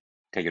I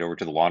take it over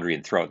to the laundry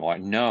and throw it in the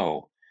laundry.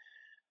 No,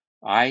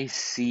 I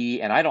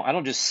see, and I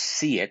don't just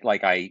see it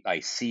like I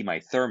see my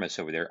thermos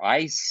over there.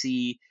 I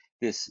see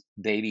this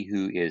baby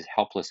who is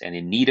helpless and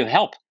in need of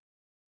help.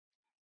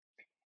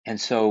 And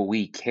so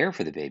we care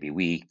for the baby.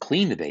 We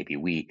clean the baby.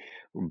 We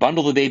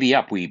bundle the baby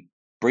up. We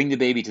bring the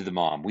baby to the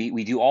mom.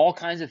 We do all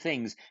kinds of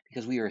things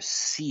because we are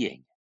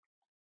seeing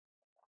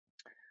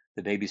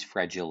the baby's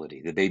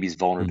fragility, the baby's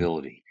Mm,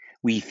 vulnerability.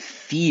 We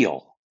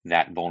feel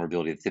that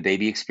vulnerability that the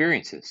baby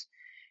experiences.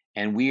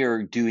 And we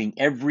are doing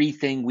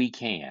everything we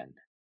can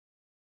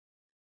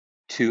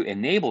to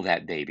enable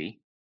that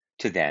baby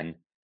to then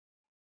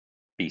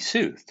be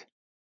soothed.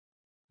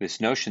 This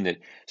notion that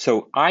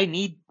so I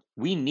need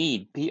we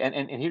need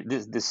and here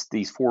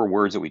these 4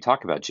 words that we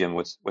talk about, Jim.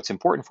 What's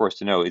important for us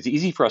to know, it's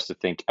easy for us to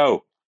think,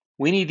 oh,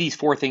 We need these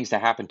four things to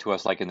happen to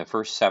us like in the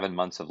first 7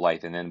 months of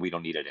life, and then we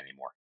don't need it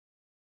anymore.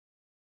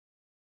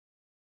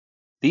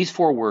 These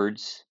four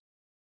words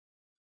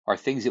are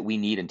things that we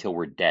need until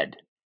we're dead.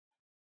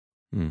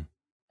 Mm.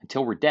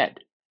 Until we're dead.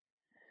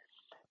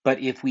 But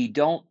if we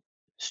don't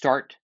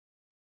start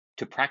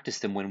to practice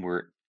them when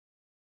we're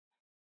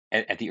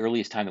at the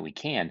earliest time that we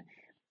can,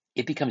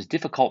 it becomes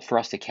difficult for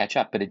us to catch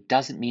up, but it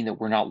doesn't mean that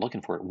we're not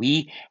looking for it.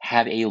 We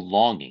have a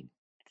longing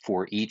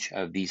for each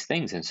of these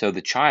things. And so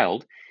the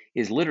child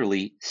is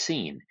literally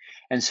seen.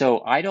 And so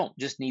I don't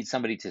just need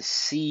somebody to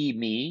see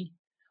me,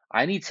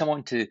 I need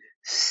someone to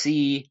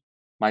see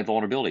my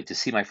vulnerability, to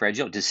see my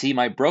fragility, to see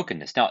my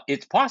brokenness. Now,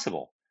 it's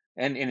possible,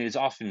 and it is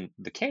often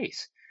the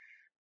case,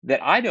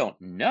 that I don't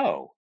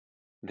know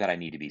that I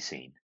need to be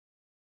seen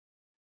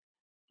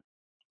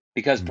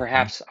because Hmm.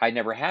 perhaps I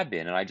never have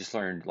been, and I just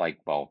learned like,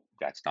 well,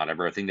 that's not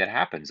ever a thing that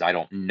happens. I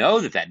don't know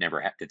that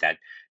that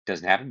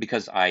doesn't happen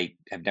because I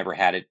have never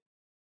had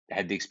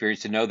the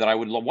experience to know that I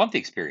would want the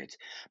experience.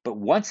 But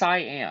once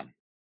I'm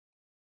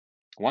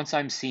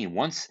seen,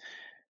 once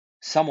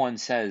someone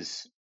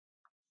says,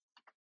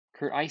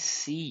 "Kurt, I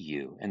see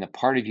you," and the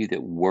part of you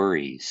that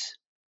worries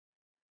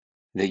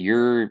that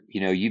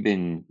you've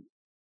been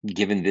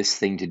given this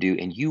thing to do,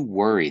 and you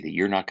worry that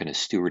you're not going to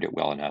steward it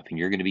well enough and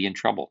you're going to be in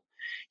trouble.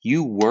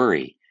 You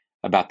worry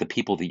about the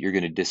people that you're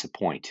going to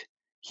disappoint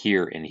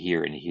here and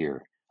here and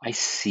here. I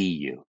see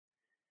you.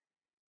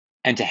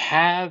 And to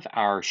have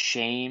our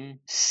shame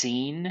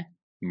seen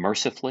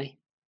mercifully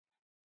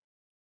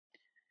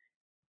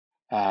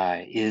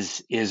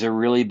is a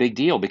really big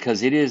deal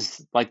because it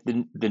is like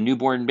the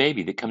newborn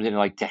baby that comes in,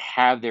 like to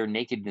have their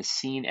nakedness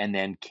seen and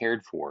then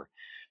cared for,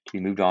 to be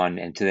moved on,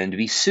 and to then to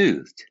be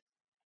soothed.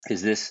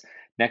 Is this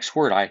next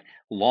word? I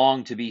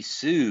long to be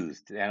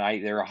soothed,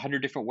 and there are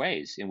 100 different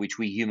ways in which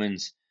we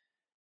humans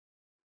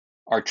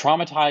are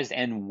traumatized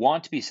and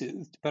want to be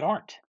soothed but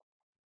aren't.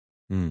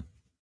 Mm.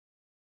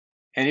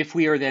 And if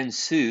we are then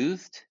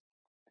soothed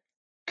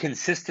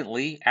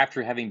consistently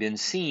after having been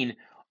seen,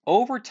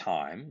 over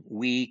time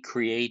we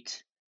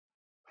create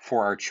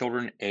for our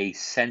children a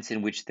sense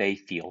in which they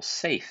feel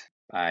safe.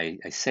 I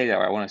say that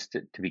I want us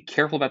to be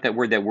careful about that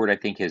word. That word, I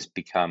think, has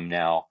become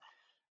now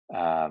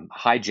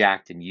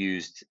hijacked and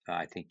used,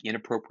 I think,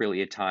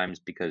 inappropriately at times,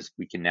 because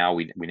we now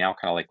kind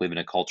of like live in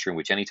a culture in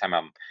which anytime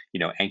I'm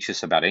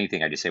anxious about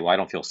anything, I just say, well, I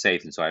don't feel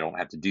safe, and so I don't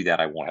have to do that.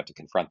 I won't have to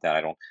confront that.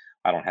 I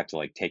don't have to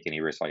like take any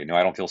risk. Like, no,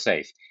 I don't feel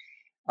safe.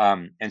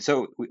 And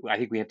so I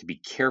think we have to be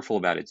careful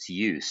about its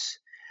use.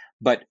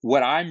 But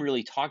what I'm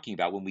really talking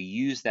about when we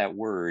use that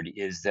word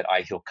is that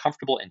I feel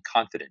comfortable and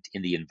confident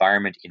in the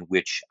environment in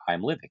which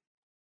I'm living.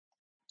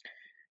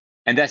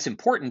 And that's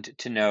important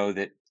to know,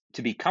 that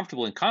to be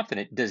comfortable and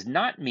confident does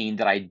not mean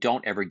that I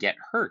don't ever get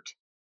hurt.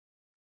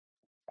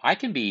 I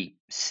can be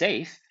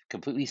safe,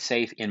 completely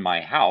safe in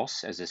my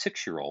house as a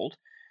 6-year-old,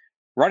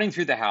 running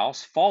through the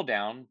house, fall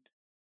down,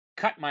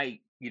 cut my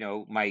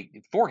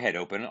forehead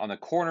open on the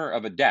corner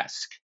of a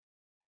desk.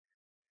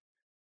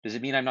 Does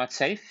it mean I'm not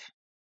safe?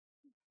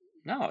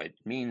 No, it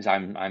means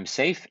I'm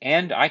safe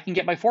and I can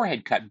get my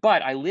forehead cut.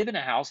 But I live in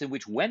a house in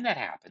which, when that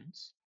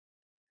happens,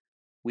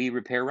 we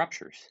repair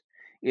ruptures.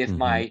 If Hmm.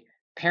 my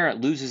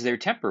parent loses their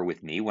temper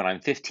with me when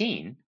I'm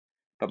 15,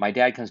 but my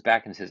dad comes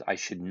back and says, I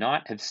should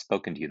not have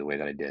spoken to you the way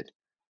that I did,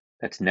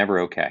 that's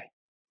never okay.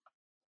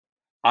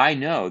 I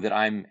know that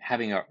I'm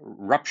having a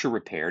rupture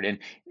repaired and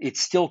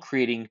it's still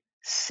creating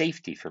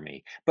safety for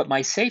me. But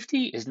my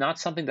safety is not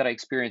something that I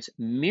experience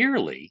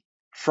merely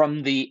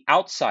from the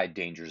outside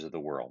dangers of the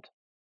world.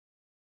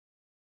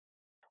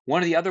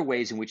 One of the other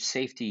ways in which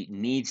safety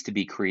needs to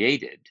be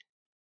created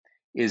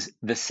is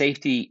the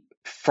safety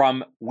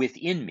from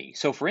within me.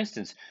 So, for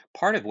instance,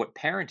 part of what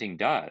parenting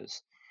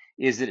does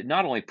is that it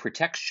not only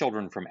protects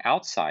children from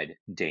outside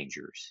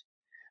dangers,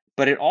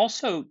 but it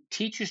also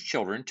teaches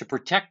children to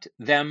protect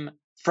them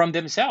from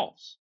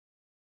themselves.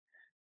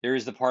 There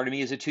is the part of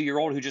me as a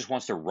 2-year-old who just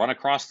wants to run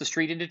across the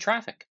street into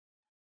traffic.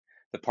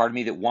 The part of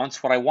me that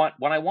wants what I want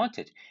when I want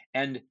it.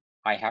 And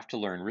I have to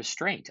learn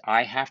restraint.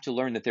 I have to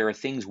learn that there are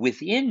things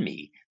within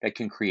me that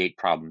can create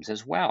problems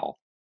as well.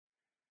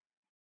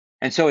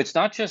 And so it's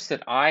not just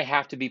that I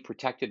have to be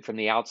protected from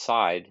the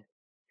outside.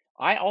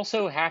 I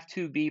also have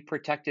to be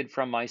protected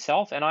from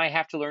myself, and I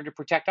have to learn to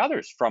protect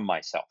others from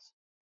myself.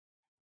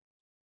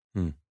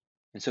 Mm.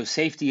 And so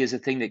safety is a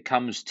thing that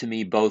comes to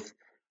me both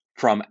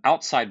from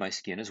outside my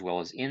skin as well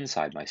as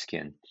inside my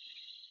skin.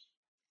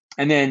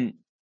 And then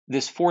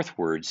this fourth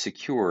word,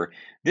 secure,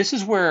 this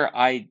is where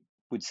I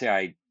would say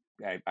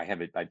I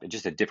have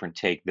just a different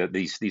take.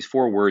 These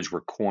four words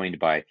were coined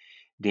by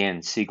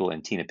Dan Siegel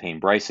and Tina Payne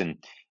Bryson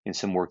in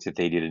some work that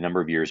they did a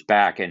number of years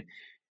back. And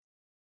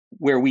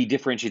where we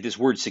differentiate this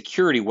word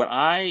security, what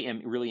I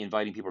am really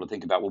inviting people to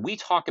think about when we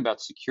talk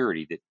about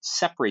security that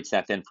separates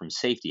that then from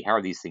safety, how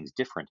are these things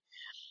different?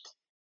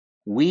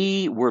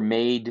 We were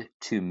made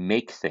to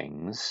make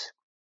things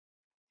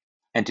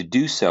and to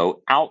do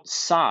so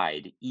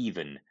outside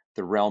even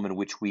the realm in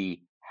which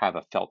we have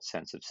a felt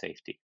sense of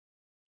safety.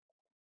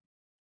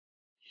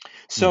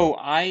 Hmm. So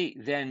I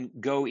then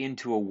go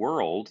into a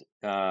world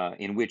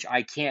in which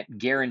I can't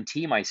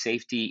guarantee my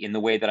safety in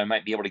the way that I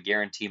might be able to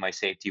guarantee my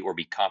safety or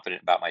be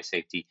confident about my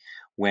safety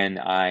when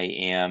I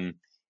am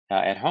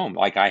at home.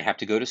 Like I have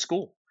to go to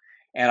school,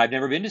 and I've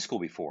never been to school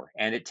before,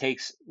 and it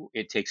takes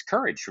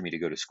courage for me to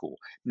go to school.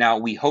 Now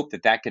we hope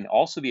that that can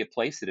also be a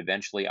place that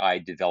eventually I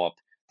develop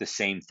the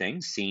same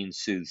thing: seen,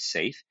 soothed,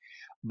 safe.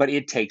 But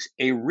it takes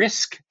a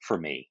risk for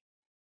me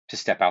to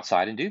step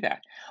outside and do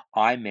that.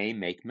 I may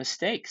make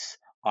mistakes.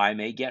 I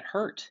may get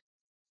hurt.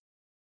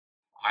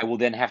 I will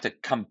then have to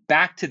come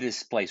back to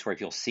this place where I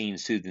feel seen,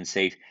 soothed, and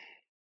safe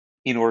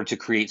in order to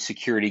create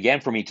security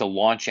again for me to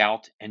launch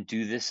out and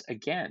do this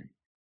again.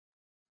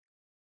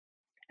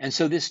 And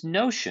so, this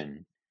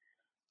notion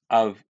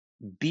of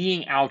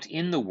being out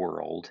in the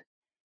world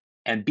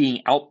and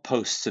being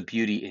outposts of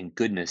beauty and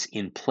goodness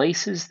in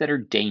places that are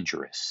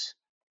dangerous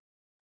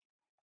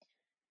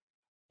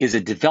is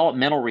a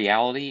developmental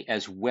reality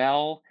as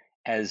well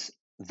as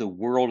the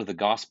world of the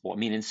gospel. I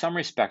mean, in some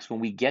respects,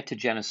 when we get to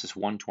Genesis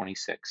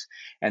 1:26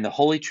 and the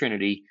Holy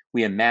Trinity,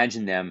 we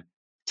imagine them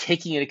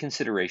taking into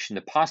consideration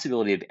the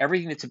possibility of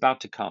everything that's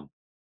about to come.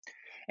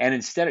 And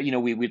instead of,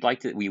 we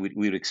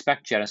would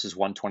expect Genesis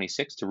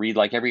 1:26 to read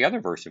like every other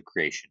verse of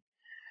creation.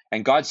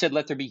 And God said,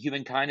 "Let there be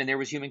humankind," and there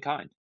was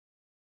humankind.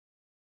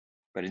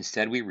 But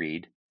instead we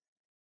read,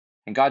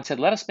 and God said,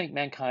 "Let us make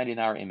mankind in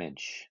our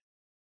image."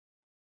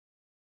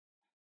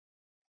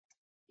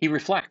 He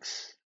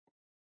reflects.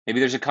 Maybe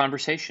there's a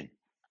conversation.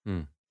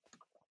 Hmm.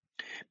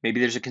 Maybe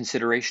there's a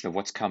consideration of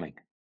what's coming.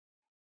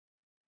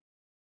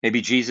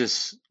 Maybe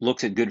Jesus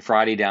looks at Good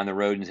Friday down the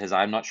road and says,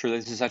 "I'm not sure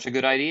this is such a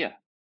good idea."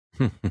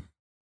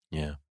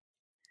 Yeah.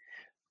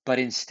 But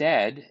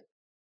instead,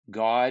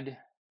 God,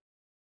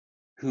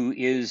 who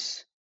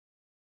is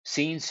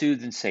seen,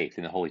 soothed, and safe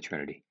in the Holy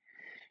Trinity,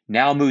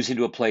 now moves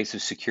into a place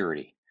of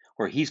security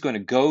where he's going to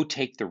go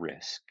take the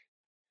risk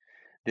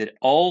that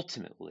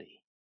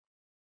ultimately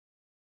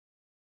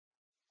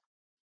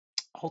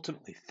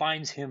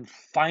finds him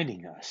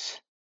finding us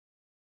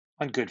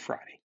on Good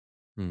Friday.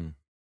 Hmm.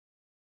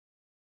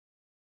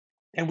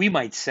 And we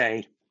might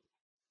say,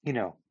 you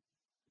know,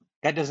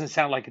 that doesn't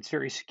sound like it's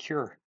very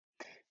secure.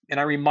 And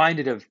I'm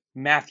reminded of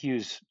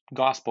Matthew's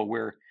gospel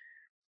where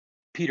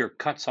Peter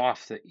cuts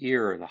off the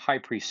ear of the high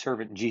priest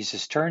servant, and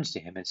Jesus turns to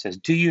him and says,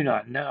 "Do you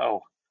not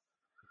know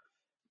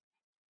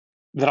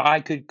that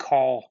I could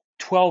call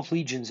 12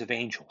 legions of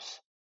angels?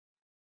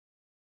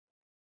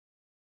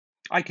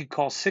 I could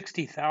call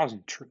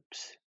 60,000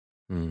 troops."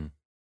 Hmm.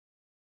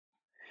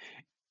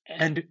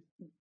 And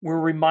we're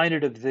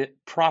reminded of the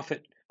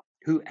prophet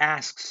who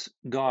asks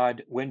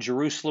God when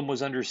Jerusalem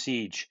was under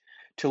siege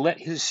to let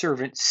his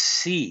servant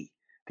see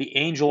the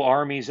angel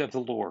armies of the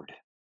Lord.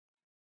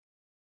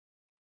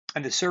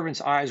 And the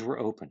servant's eyes were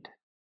opened.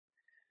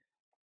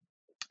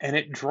 And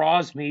it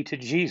draws me to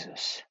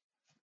Jesus.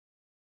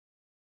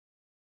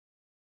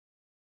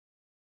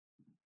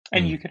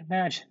 And Hmm. you can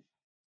imagine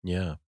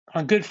Yeah.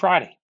 on Good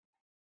Friday,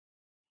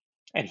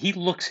 and he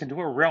looks into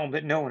a realm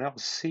that no one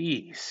else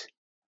sees.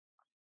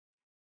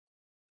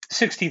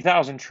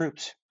 60,000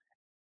 troops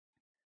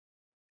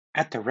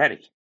at the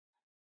ready.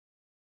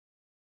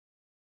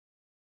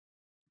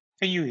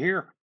 And you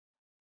hear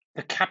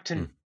the Hmm.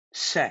 captain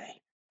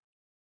say,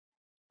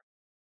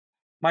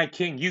 "My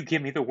king, you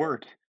give me the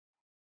word,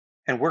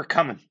 and we're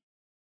coming."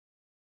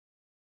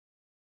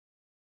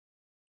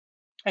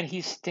 And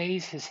he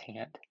stays his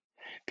hand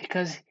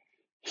because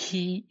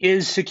he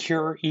is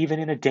secure even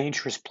in a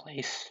dangerous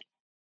place.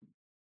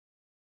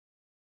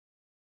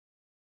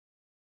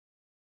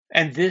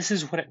 And this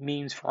is what it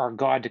means for our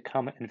God to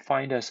come and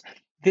find us.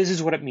 This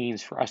is what it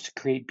means for us to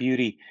create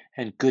beauty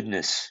and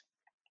goodness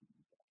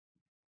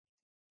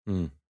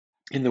Hmm.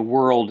 in the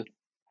world,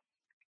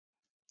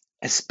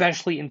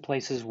 especially in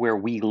places where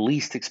we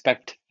least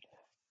expect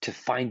to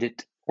find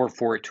it or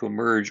for it to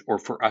emerge or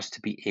for us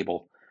to be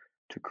able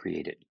to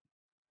create it.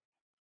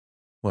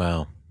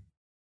 Wow.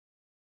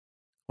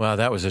 Wow,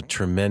 that was a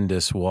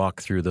tremendous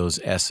walk through those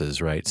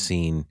S's, right?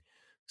 Seen,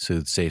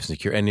 soothed, safe,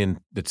 secure.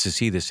 And to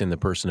see this in the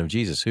person of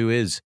Jesus, who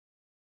is,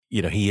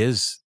 he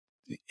is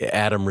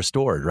Adam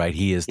restored, right?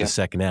 He is the Yeah.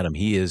 second Adam.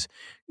 He is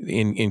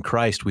in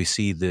Christ. We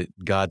see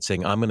that God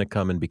saying, "I'm going to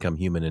come and become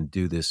human and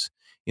do this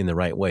in the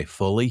right way,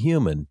 fully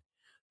human,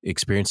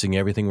 experiencing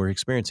everything we're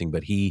experiencing."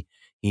 But he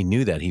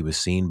knew that he was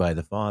seen by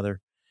the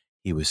Father,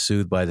 he was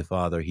soothed by the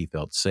Father, he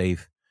felt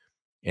safe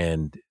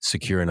and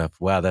secure enough.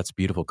 Wow, that's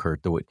beautiful,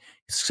 Kurt.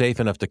 Safe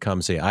enough to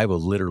come say, "I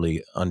will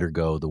literally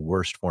undergo the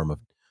worst form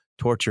of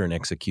torture and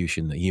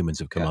execution that humans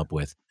have come Yeah. up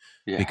with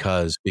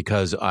Yes.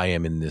 because I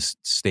am in this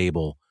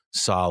stable,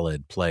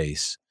 solid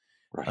place."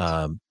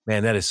 Right.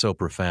 Man, that is so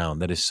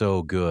profound. That is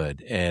so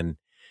good. And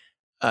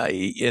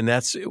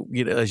that's,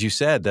 as you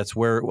said, that's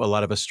where a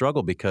lot of us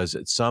struggle, because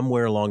it's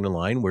somewhere along the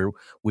line where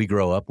we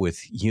grow up with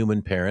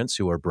human parents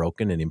who are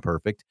broken and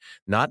imperfect,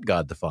 not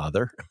God the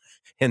Father.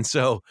 And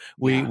so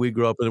we Yeah. we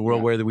grow up in a world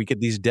Yeah. where we get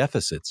these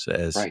deficits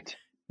Right.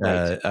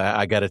 Right.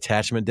 I got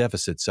attachment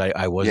deficits.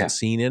 I wasn't Yeah.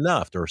 seen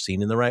enough or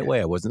seen in the right Yeah.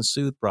 way. I wasn't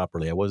soothed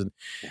properly. I wasn't.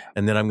 Yeah.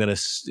 And then I'm going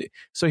to.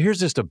 So here's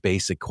just a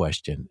basic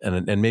question,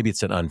 and maybe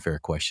it's an unfair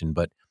question,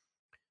 but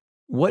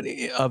what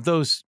of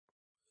those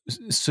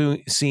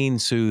seen,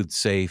 soothed,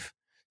 safe?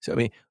 So I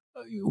mean,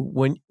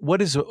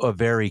 what is a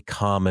very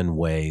common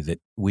way that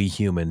we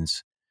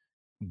humans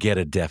get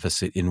a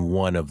deficit in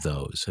one of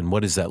those, and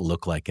what does that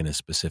look like in a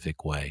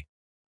specific way?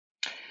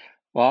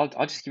 Well,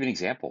 I'll just give you an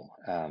example.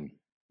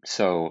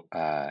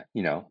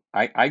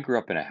 I grew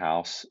up in a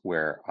house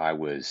where I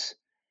was,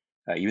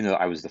 even though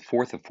I was the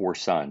fourth of four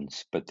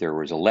sons, but there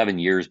was 11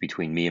 years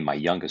between me and my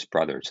youngest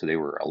brother. So they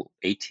were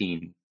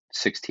 18,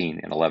 16,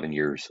 and 11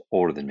 years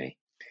older than me.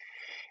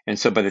 And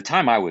so by the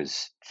time I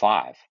was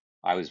five,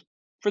 I was,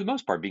 for the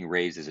most part, being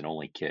raised as an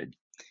only kid.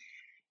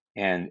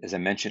 And as I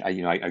mentioned,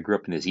 I grew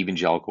up in this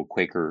evangelical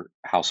Quaker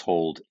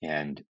household,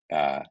 and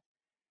uh,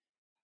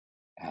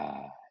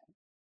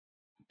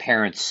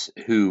 parents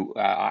who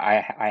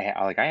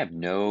I have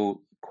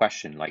no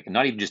question, like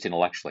not even just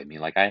intellectually. I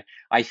mean, like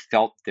I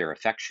felt their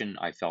affection,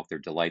 I felt their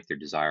delight, their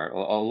desire,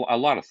 a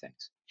lot of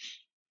things.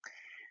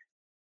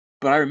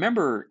 But I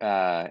remember,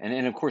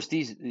 and of course,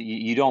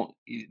 you don't.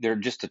 There are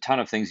just a ton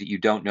of things that you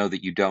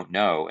don't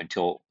know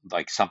until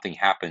like something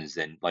happens.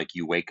 Then like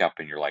you wake up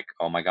and you're like,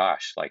 oh my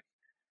gosh, like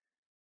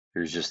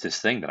there's just this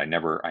thing that I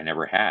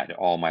never had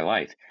all my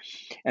life.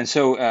 And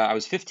so I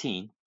was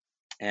 15,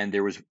 and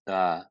there was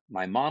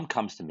my mom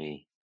comes to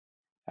me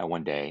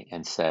one day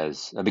and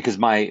says, because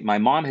my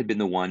mom had been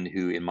the one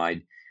who, in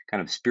my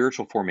kind of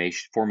spiritual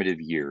formative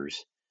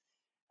years,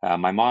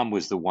 my mom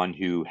was the one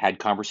who had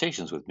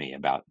conversations with me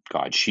about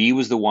God. She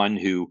was the one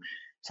who,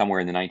 somewhere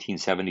in the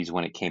 1970s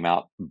when it came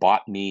out,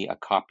 bought me a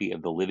copy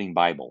of the Living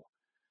Bible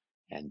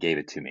and gave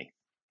it to me.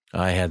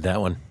 I had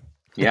that one.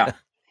 Yeah,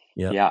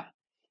 Yep. yeah.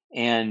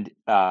 And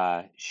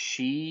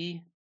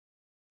she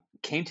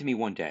came to me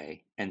one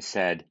day and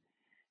said,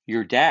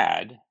 your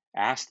dad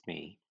asked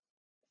me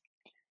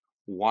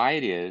why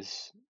it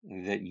is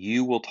that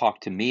you will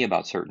talk to me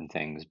about certain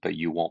things, but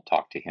you won't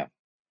talk to him.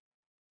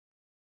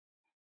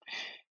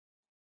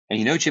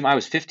 And Jim, I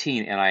was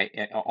 15,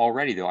 and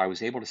already though I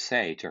was able to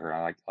say to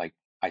her,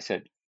 I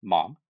said,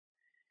 Mom,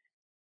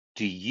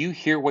 do you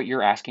hear what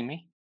you're asking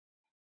me?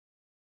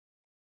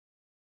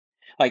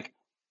 Like,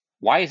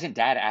 why isn't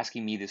Dad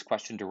asking me this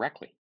question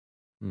directly?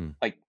 Hmm.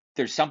 Like,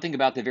 there's something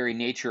about the very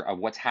nature of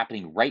what's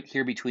happening right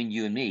here between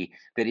you and me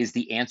that is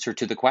the answer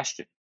to the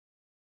question.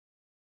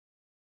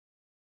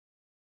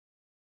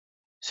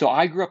 So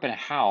I grew up in a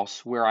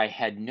house where I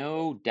had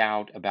no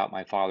doubt about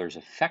my father's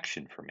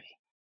affection for me.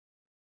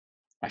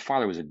 My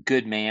father was a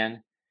good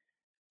man,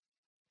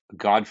 a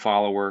God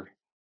follower.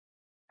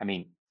 I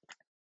mean,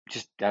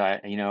 just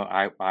I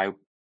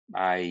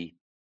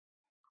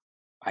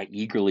I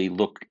eagerly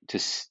look to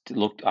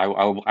look.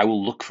 I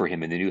will look for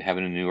him in the new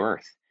heaven and new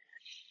earth.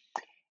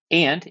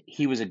 And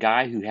he was a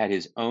guy who had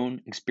his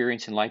own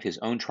experience in life, his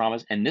own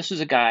traumas, and this was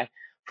a guy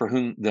for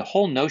whom the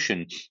whole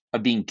notion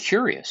of being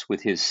curious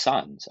with his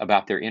sons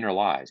about their inner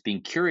lives,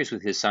 being curious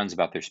with his sons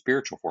about their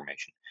spiritual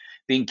formation,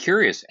 being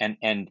curious and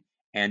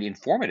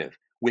informative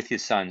with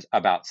his sons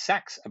about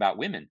sex, about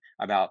women,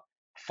 about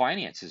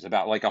finances,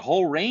 about like a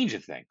whole range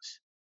of things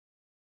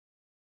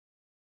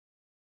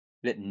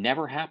that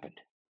never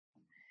happened.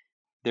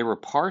 There were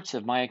parts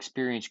of my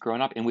experience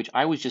growing up in which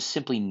I was just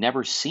simply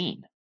never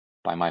seen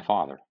by my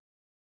father.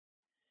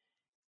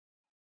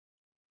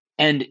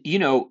 And,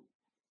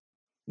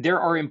 there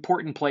are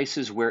important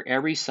places where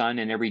every son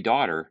and every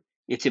daughter,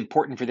 it's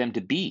important for them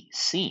to be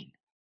seen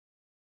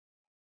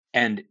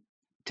and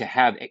to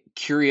have a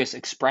curious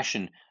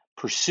expression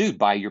pursued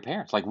by your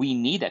parents. Like we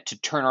need that to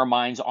turn our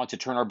minds on, to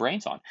turn our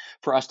brains on,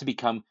 for us to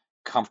become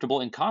comfortable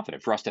and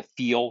confident, for us to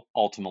feel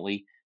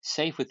ultimately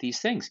safe with these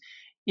things.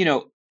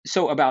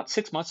 So about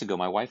 6 months ago,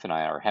 my wife and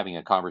I are having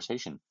a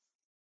conversation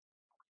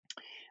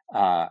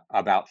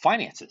about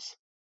finances.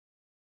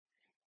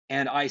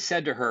 And I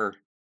said to her,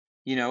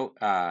 you know,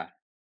 uh,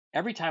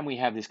 every time we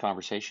have this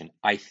conversation,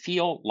 I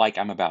feel like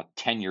I'm about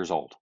 10 years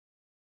old.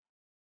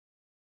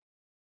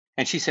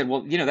 And she said,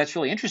 well, that's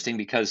really interesting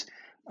because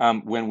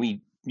when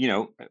we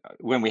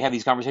have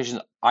these conversations,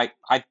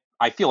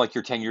 I feel like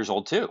you're 10 years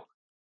old too.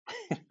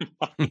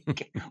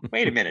 Like,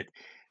 wait a minute.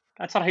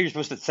 That's not how you're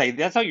supposed to say.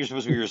 That's not how you're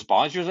supposed to be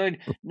response. You're saying,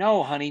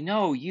 no, honey,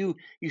 no, you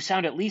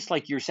sound at least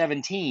like you're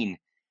 17.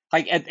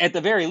 Like at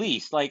the very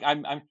least, like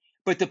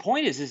but the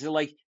point is that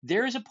like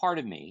there is a part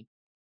of me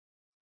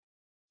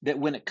that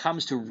when it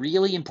comes to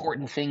really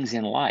important things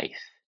in life,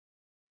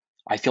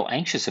 I feel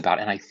anxious about,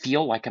 and I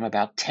feel like I'm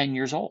about 10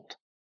 years old.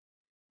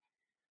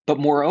 But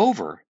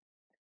moreover,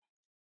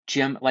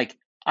 Jim, like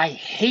I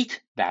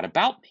hate that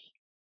about me.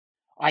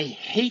 I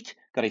hate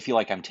that I feel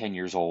like I'm 10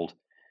 years old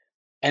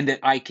and that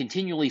I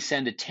continually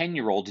send a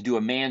 10-year-old to do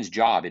a man's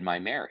job in my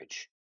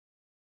marriage.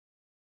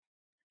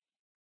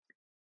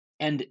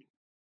 And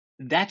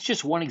that's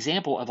just one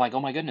example of like, oh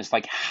my goodness,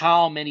 like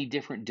how many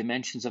different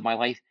dimensions of my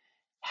life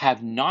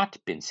have not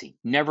been seen,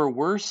 never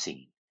were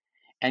seen,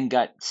 and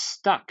got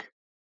stuck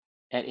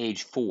at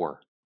age 4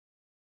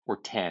 or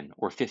 10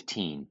 or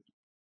 15?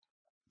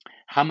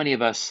 How many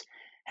of us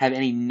have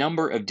any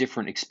number of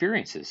different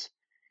experiences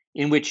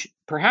in which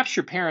perhaps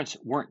your parents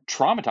weren't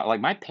traumatized?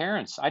 Like my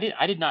parents, I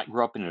did not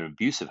grow up in an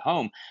abusive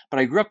home, but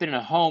I grew up in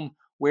a home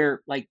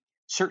where like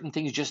certain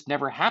things just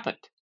never happened.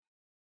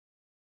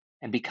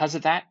 And because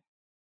of that,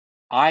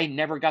 I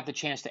never got the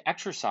chance to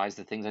exercise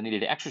the things I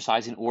needed to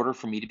exercise in order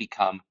for me to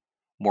become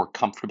more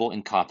comfortable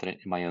and confident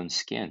in my own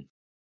skin.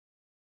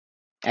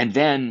 And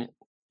then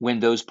when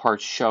those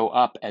parts show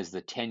up as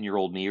the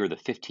 10-year-old me or the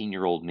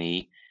 15-year-old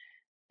me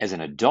as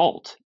an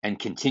adult and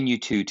continue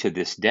to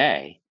this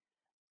day,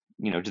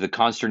 to the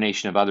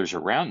consternation of others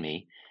around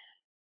me,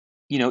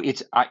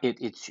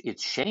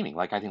 it's shaming.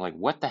 Like I think like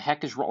what the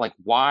heck is wrong? Like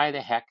why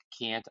the heck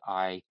can't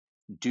I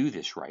do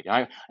this right?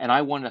 And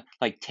I want to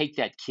like take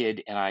that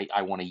kid and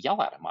I want to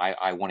yell at him.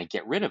 I want to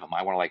get rid of him.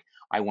 I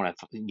want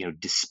to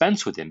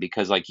dispense with him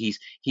because like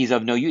he's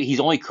of no use. He's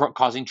only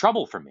causing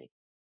trouble for me.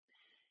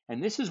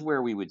 And this is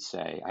where we would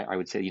say I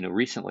would say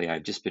recently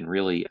I've just been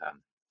really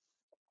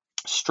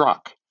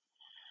struck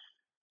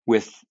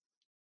with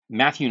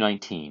Matthew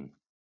 19,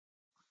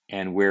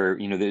 and where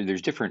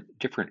there's different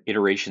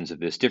iterations of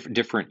this, different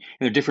and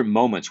there are different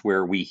moments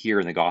where we hear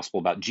in the gospel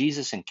about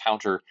Jesus'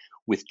 encounter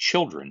with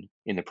children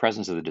in the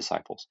presence of the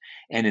disciples.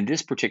 And in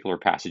this particular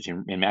passage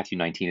in Matthew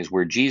 19 is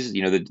where Jesus,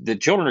 the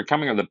children are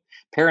coming, or the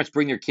parents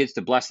bring their kids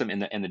to bless them,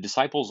 and the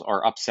disciples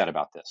are upset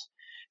about this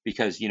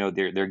because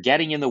they're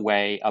getting in the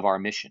way of our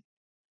mission.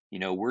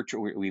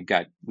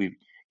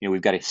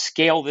 We've got to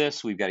scale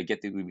this. We've got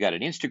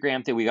an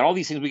Instagram thing. We got all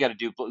these things we got to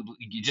do.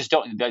 You just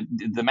don't.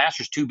 The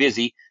master's too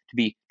busy to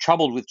be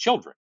troubled with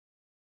children.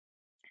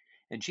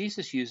 And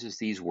Jesus uses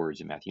these words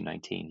in Matthew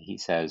 19. He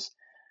says,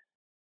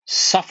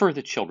 "Suffer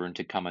the children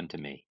to come unto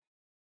me,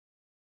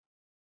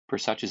 for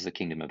such is the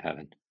kingdom of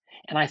heaven."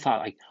 And I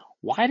thought, like,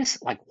 why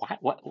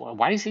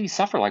does he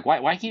suffer? Like, why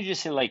can't you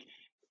just say, like,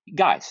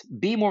 guys,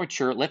 be more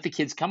mature, let the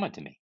kids come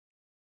unto me?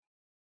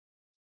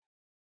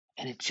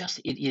 And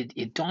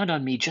it dawned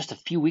on me just a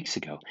few weeks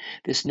ago,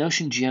 this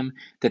notion, Jim,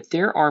 that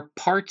there are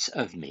parts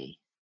of me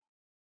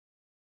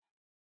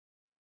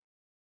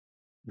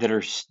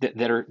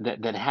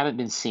that haven't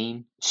been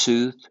seen,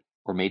 soothed,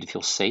 or made to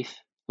feel safe,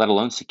 let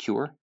alone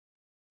secure,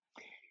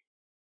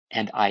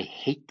 and I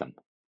hate them.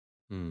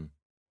 Mm.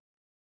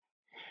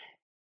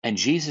 And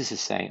Jesus is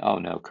saying, "Oh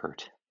no,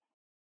 Kurt,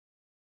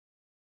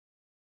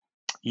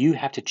 you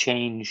have to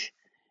change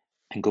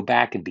and go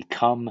back and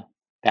become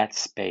that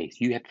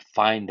space. You have to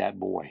find that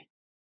boy,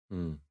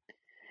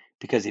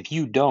 because if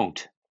you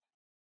don't,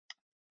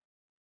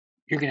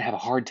 you're going to have a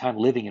hard time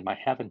living in my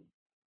heaven.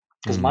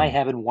 Because my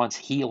heaven wants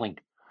healing.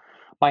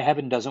 My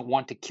heaven doesn't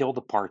want to kill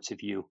the parts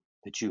of you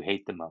that you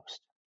hate the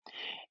most.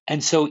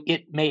 And so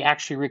it may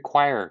actually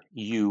require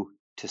you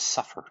to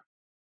suffer,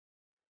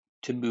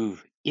 to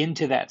move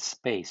into that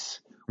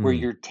space where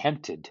you're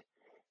tempted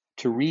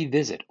to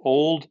revisit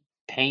old,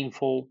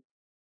 painful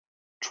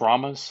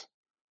traumas,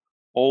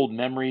 old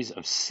memories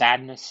of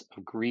sadness,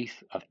 of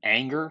grief, of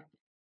anger,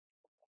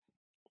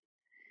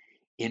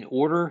 in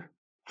order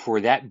for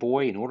that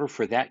boy, in order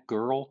for that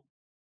girl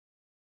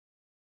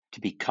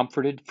to be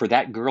comforted, for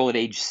that girl at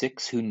age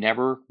 6 who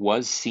never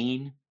was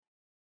seen,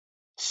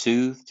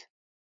 soothed,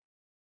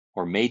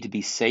 or made to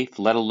be safe,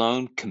 let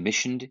alone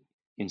commissioned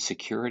in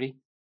security.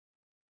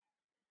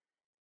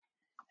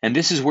 And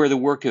this is where the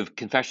work of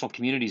confessional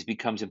communities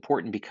becomes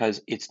important,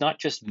 because it's not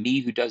just me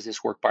who does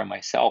this work by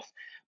myself,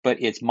 but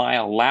it's my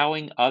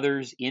allowing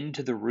others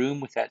into the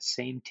room with that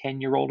same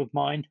 10-year-old of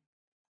mine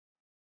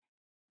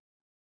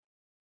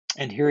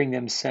and hearing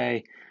them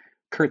say,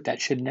 "Kurt,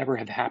 that should never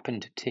have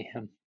happened to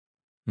him."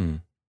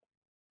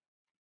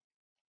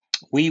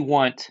 We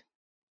want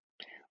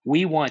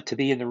to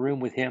be in the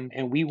room with him,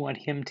 and we want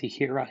him to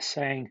hear us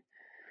saying,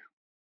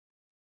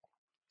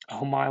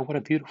 "Oh my, what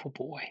a beautiful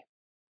boy."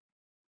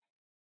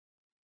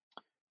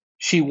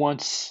 She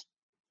wants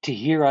to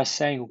hear us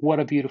saying, "What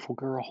a beautiful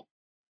girl."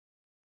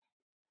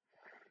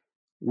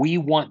 We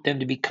want them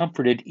to be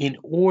comforted in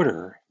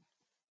order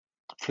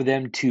for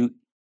them to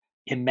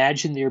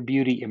imagine their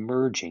beauty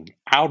emerging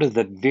out of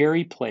the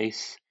very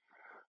place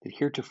that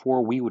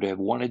heretofore we would have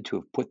wanted to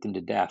have put them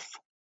to death.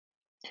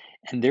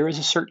 And there is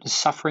a certain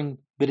suffering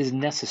that is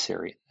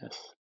necessary in this.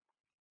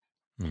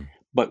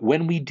 But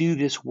when we do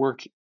this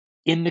work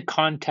in the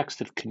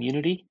context of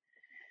community,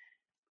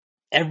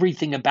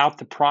 everything about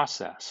the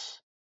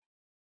process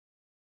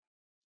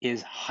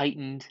is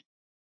heightened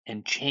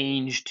and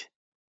changed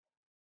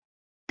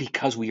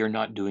because we are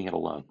not doing it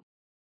alone.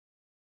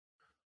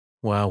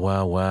 Wow,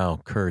 wow, wow,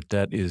 Kurt,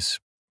 that is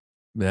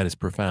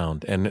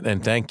profound,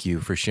 and thank you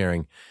for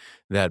sharing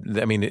that.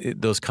 I mean,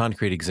 those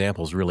concrete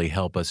examples really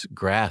help us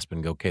grasp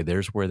and go, okay,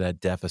 there's where that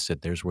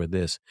deficit, there's where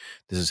this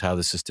is how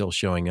this is still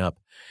showing up.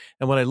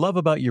 And what I love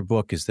about your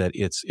book is that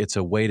it's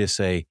a way to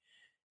say,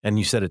 and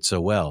you said it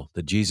so well,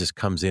 that Jesus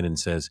comes in and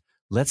says,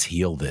 let's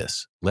heal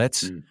this.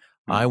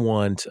 I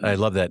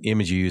love that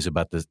image you use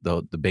about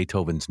the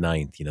Beethoven's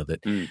ninth,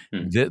 that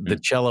the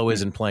cello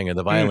isn't playing, or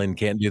the violin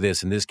can't do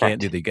this, and this can't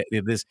do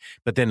this.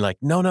 But then like,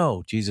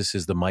 no, Jesus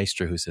is the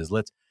maestro who says,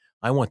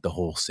 I want the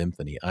whole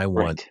symphony. I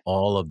want Right.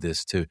 all of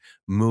this to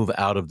move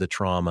out of the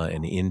trauma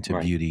and into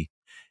Right. beauty.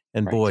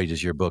 And Right. boy,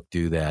 does your book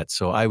do that.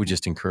 So I would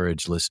just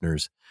encourage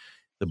listeners.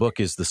 The book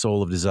is The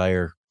Soul of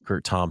Desire,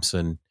 Curt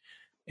Thompson,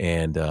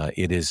 and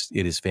it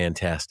is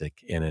fantastic.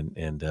 And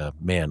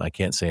man, I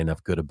can't say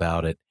enough good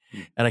about it.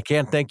 Mm, And I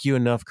can't thank you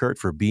enough, Curt,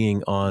 for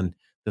being on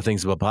the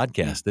Things About mm,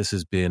 podcast. This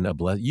has been a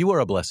bless. You are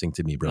a blessing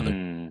to me, brother.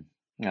 mm.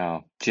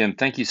 Oh, Jim,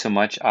 thank you so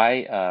much.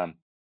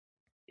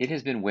 It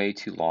has been way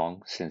too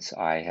long since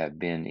I have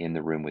been in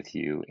the room with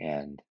you,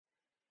 and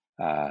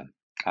uh,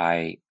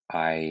 I,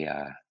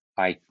 I,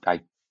 I,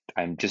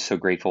 I'm just so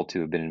grateful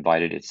to have been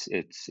invited.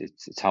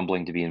 It's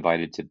humbling to be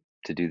invited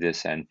to do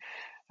this, um,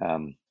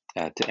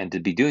 and to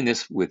be doing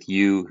this with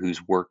you,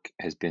 whose work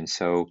has been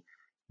so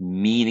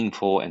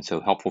meaningful and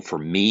so helpful for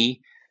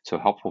me, so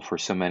helpful for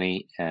so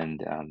many.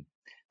 And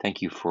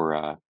thank you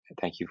for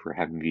thank you for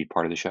having me be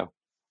part of the show.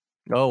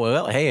 Oh,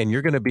 well, hey, and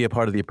you're going to be a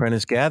part of the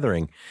Apprentice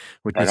Gathering,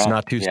 which Right is on.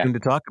 not too Yeah. soon to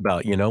talk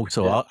about,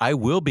 So Yeah. I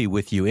will be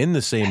with you in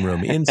the same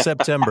room in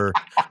September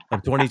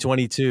of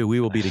 2022.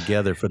 We will be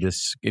together for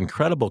this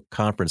incredible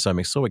conference.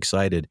 I'm so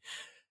excited.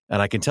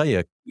 And I can tell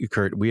you,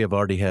 Curt, we have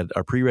already had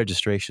our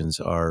pre-registrations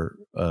are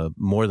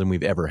more than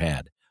we've ever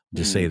had.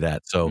 Just say Mm,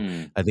 that. So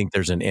mm, I think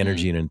there's an mm,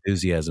 energy and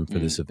enthusiasm for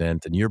mm, this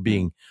event, and you're mm,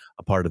 being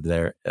a part of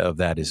that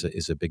mm,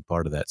 is a big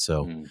part of that.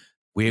 So mm,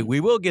 we mm. we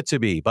will get to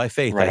be by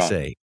faith, Right I on.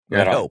 say. I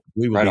Right on. hope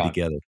we will Right be on.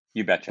 together.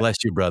 You betcha. Bless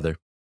you, brother.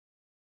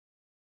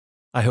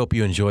 I hope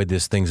you enjoyed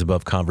this Things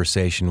Above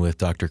conversation with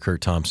Dr.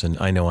 Curt Thompson.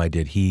 I know I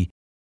did. He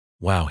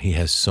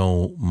has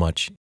so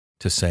much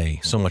to say,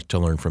 so much to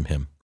learn from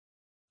him.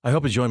 I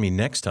hope you join me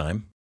next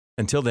time.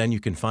 Until then, you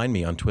can find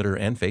me on Twitter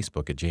and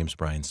Facebook at James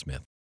Bryan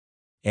Smith.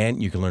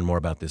 And you can learn more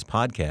about this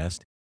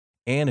podcast.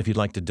 And if you'd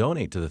like to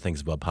donate to the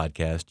Things Above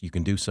podcast, you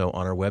can do so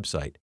on our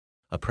website,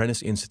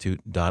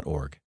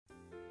 apprenticeinstitute.org.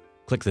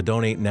 Click the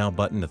Donate Now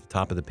button at the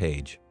top of the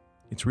page.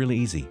 It's really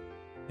easy,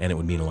 and it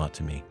would mean a lot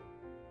to me.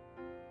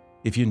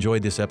 If you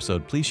enjoyed this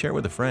episode, please share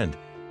with a friend,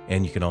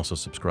 and you can also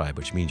subscribe,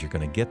 which means you're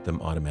going to get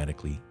them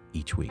automatically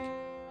each week.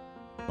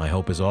 My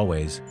hope, as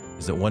always,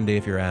 is that one day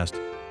if you're asked,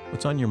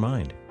 what's on your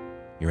mind?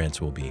 Your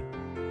answer will be,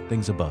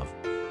 things above.